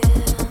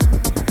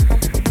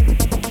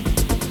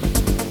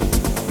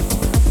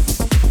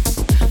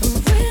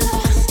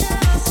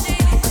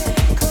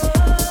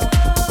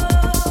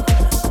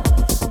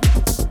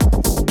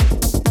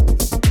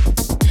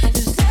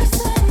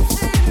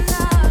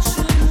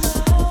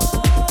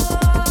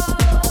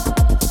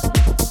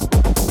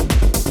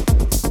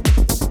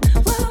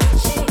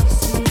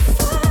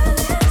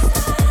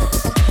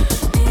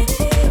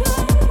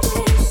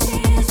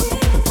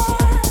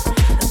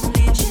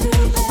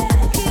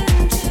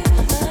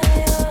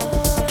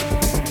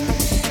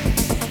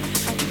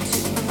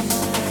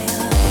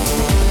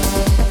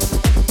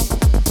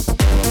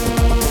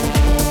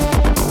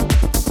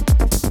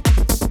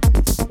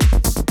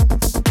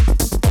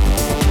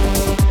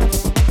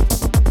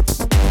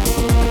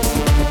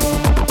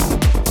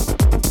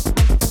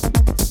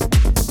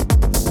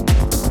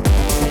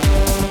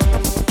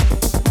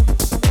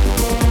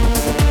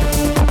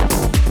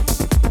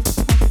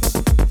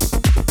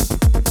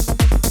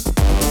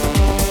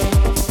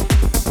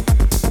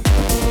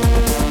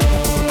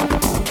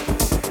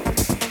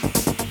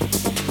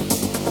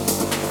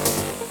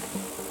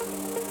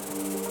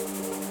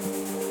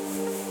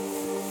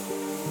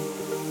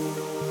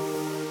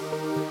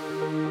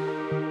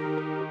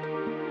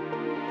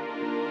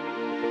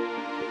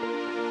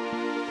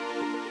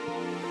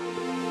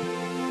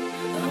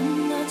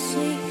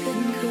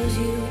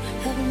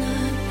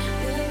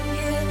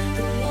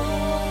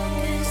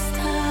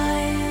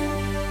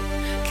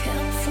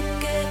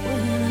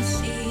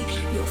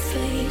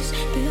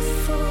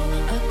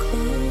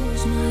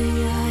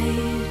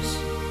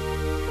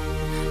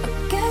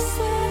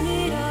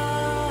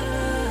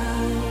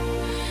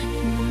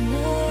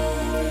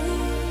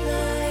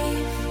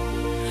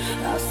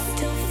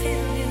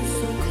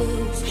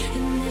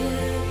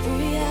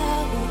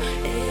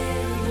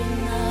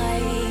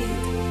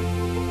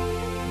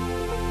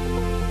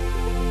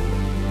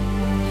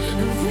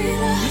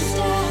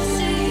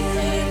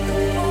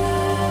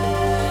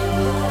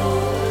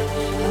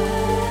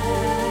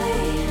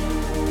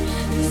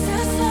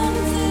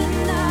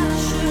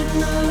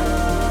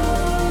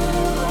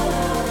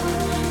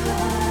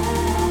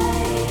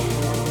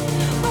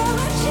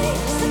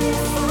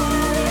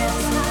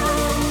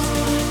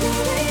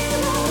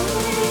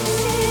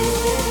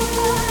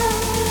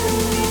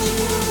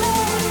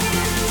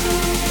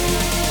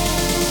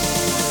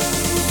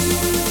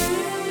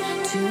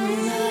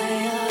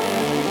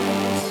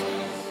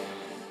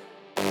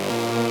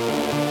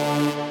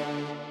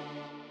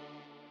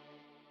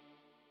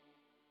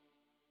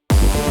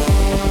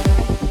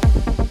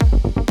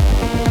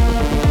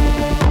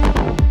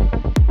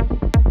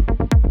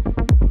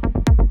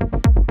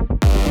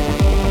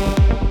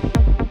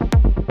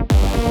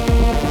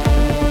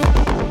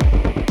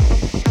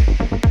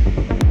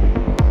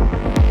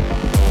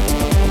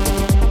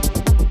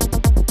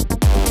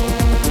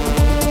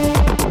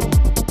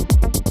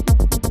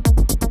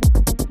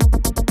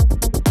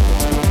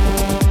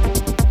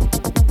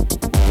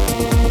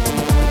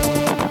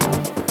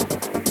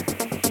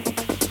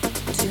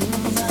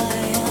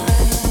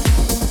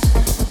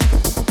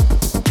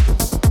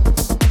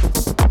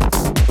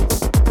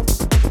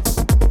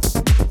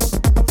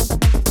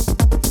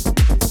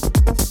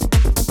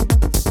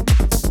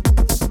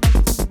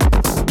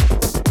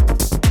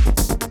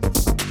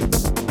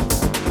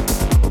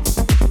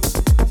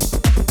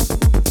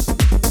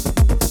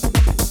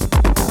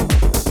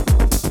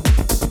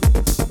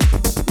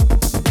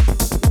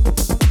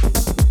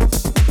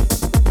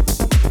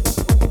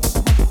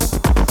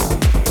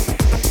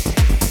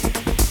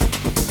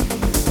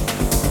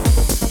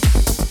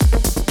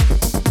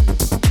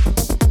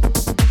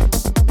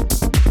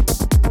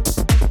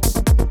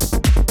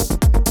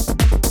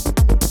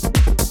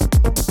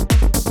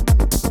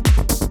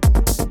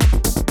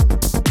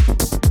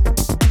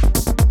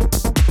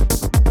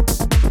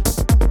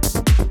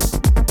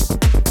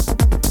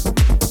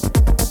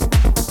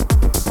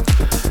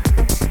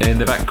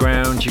 the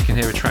background, you can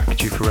hear a track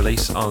due for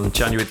release on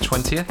January the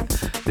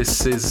 20th.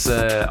 This is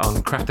on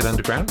Crafted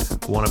Underground,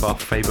 one of our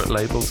favourite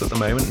labels at the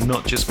moment,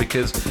 not just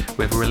because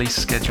we have a release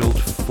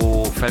scheduled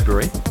for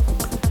February.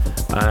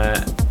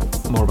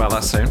 More about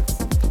that soon.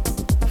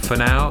 For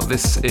now,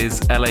 this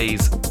is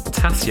LA's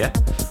Tasia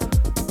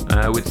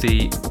with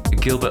the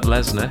Gilbert,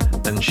 Lezana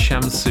and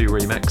Shemsu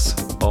remix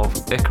of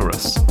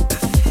Icarus.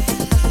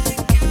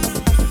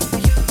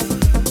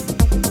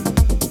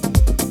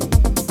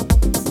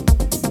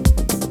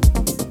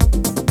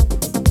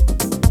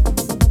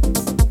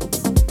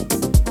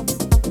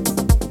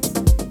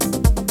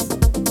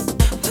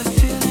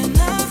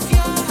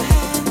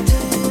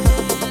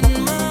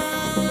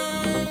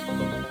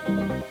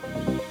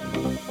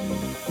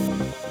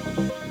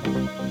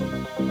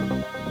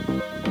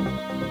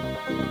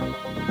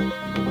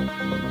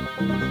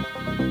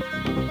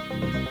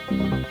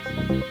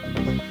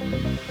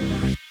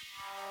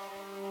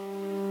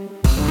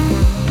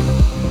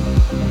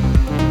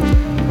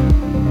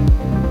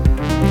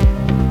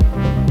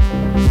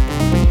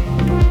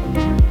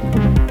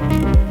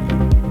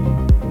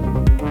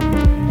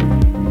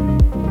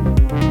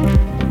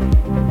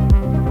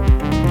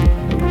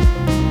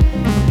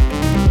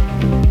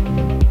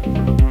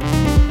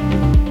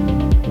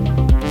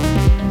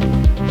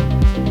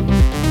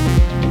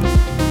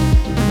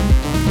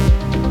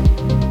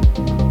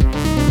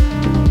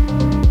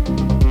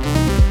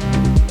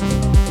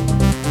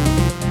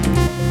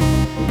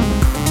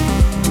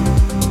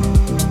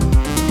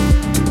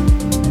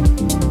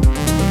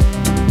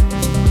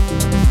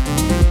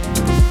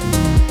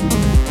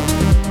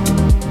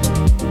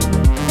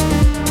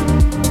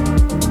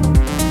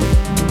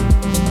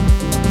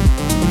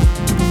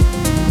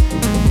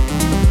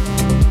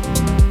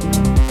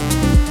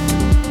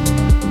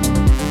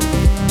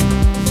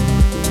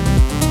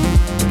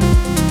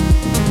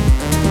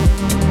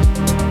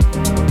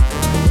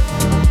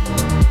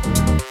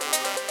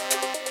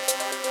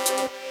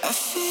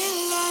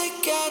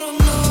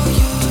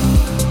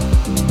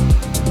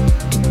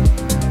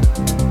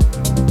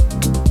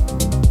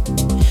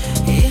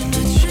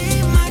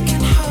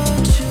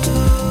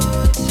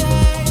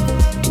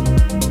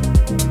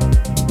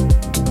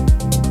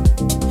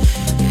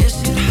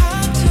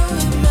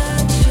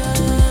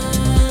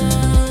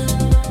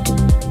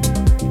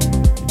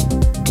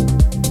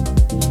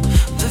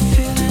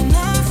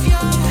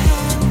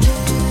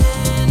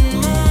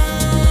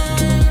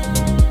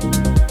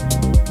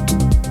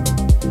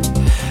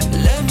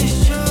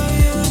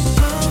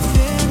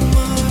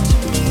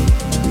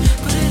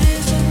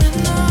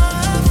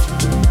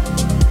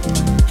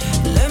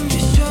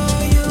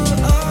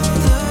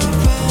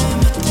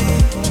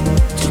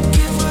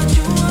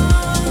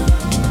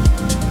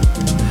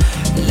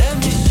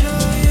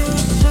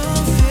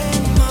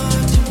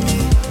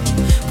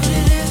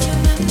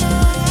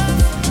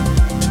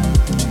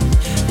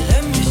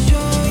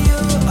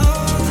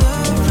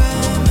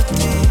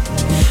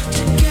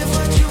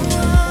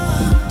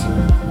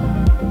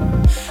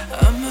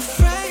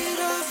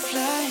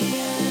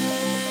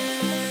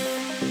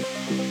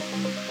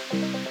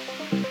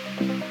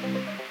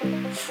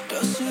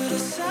 Close to the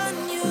sun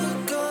you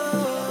go.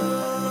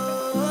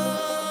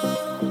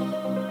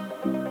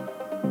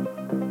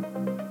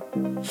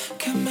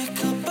 Can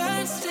make a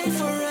bird stay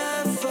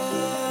forever,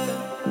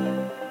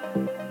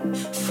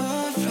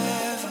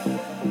 forever.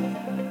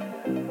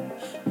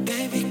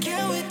 Baby,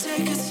 can we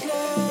take it slow?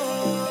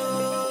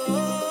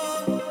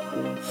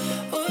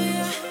 Oh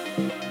yeah.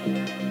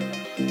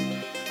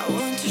 I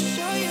want to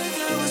show you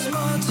there was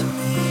more to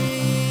me.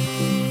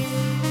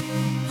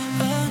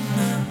 Oh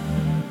no.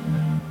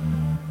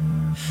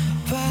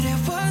 But it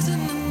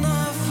wasn't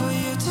enough for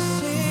you to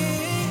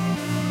see,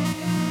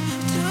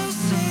 to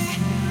see.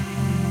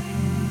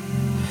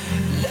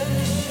 Let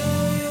me show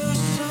you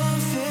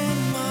something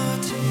more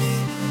to me,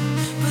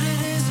 but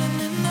it isn't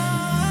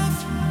enough.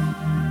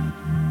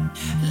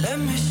 Let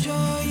me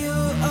show you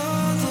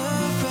all the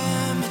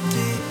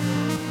remedy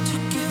to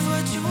give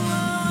what you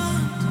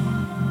want.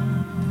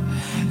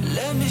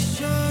 Let me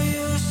show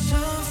you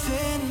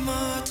something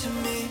more to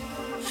me,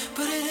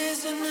 but it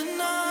isn't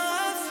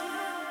enough.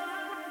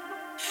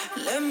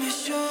 Let me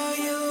show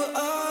you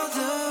all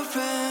the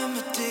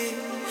remedy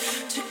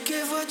to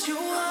give what you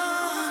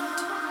want.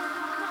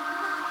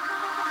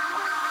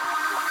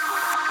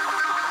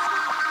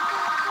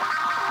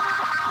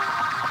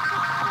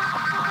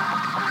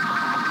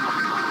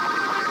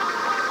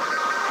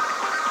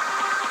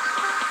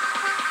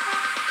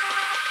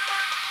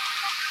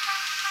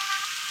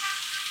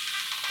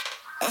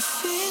 I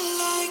feel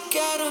like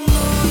I don't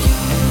know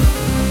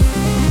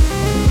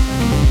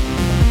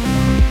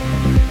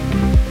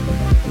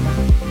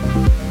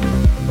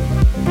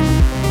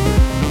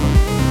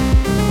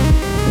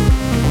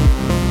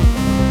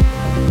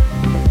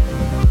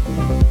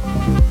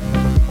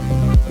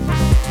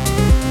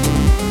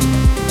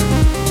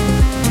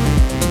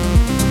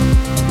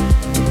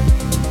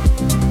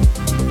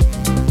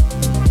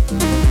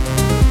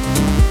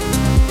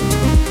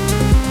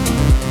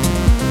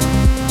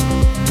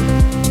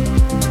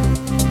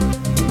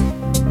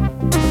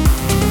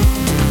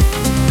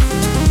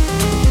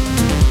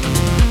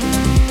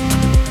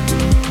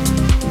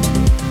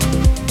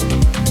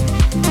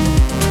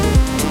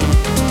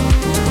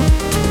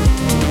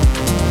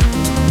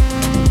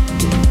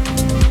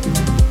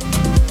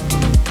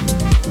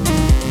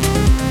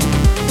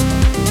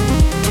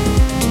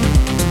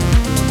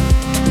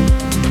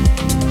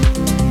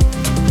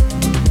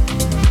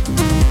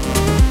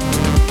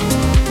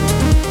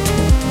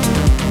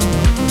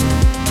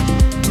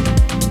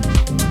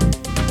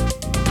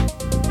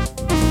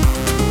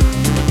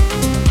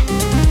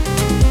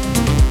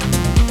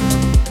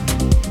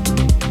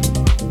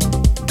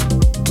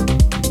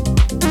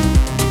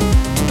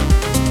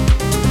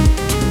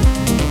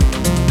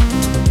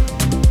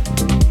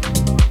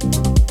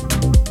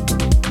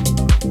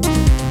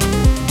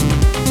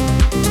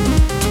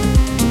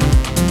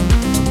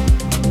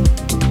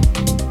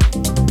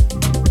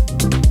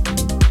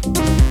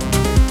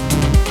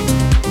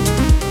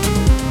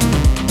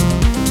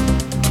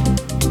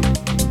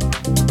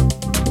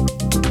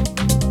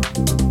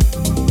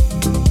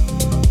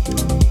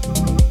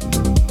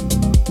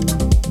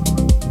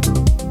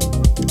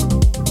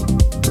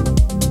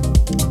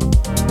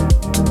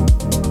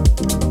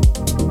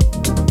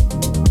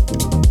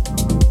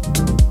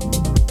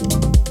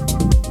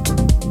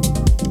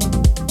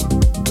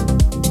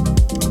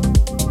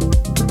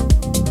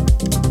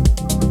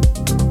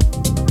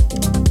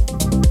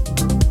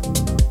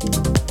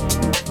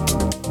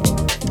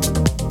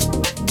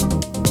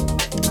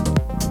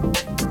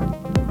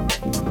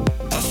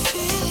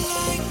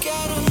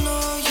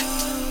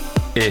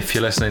you. If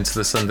you're listening to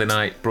the Sunday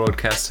night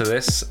broadcast of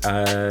this,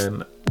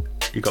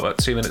 you've got about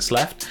 2 minutes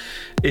left.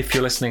 If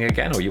you're listening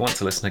again, or you want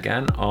to listen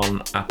again,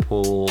 on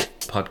Apple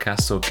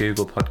Podcasts or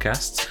Google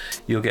Podcasts,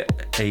 you'll get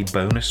a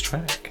bonus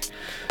track.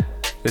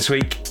 This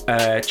week,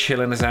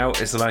 Chillin' Us Out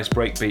is a nice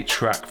breakbeat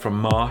track from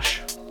Marsh.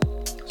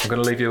 So I'm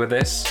going to leave you with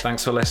this.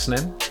 Thanks for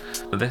listening.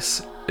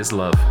 This is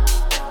Love.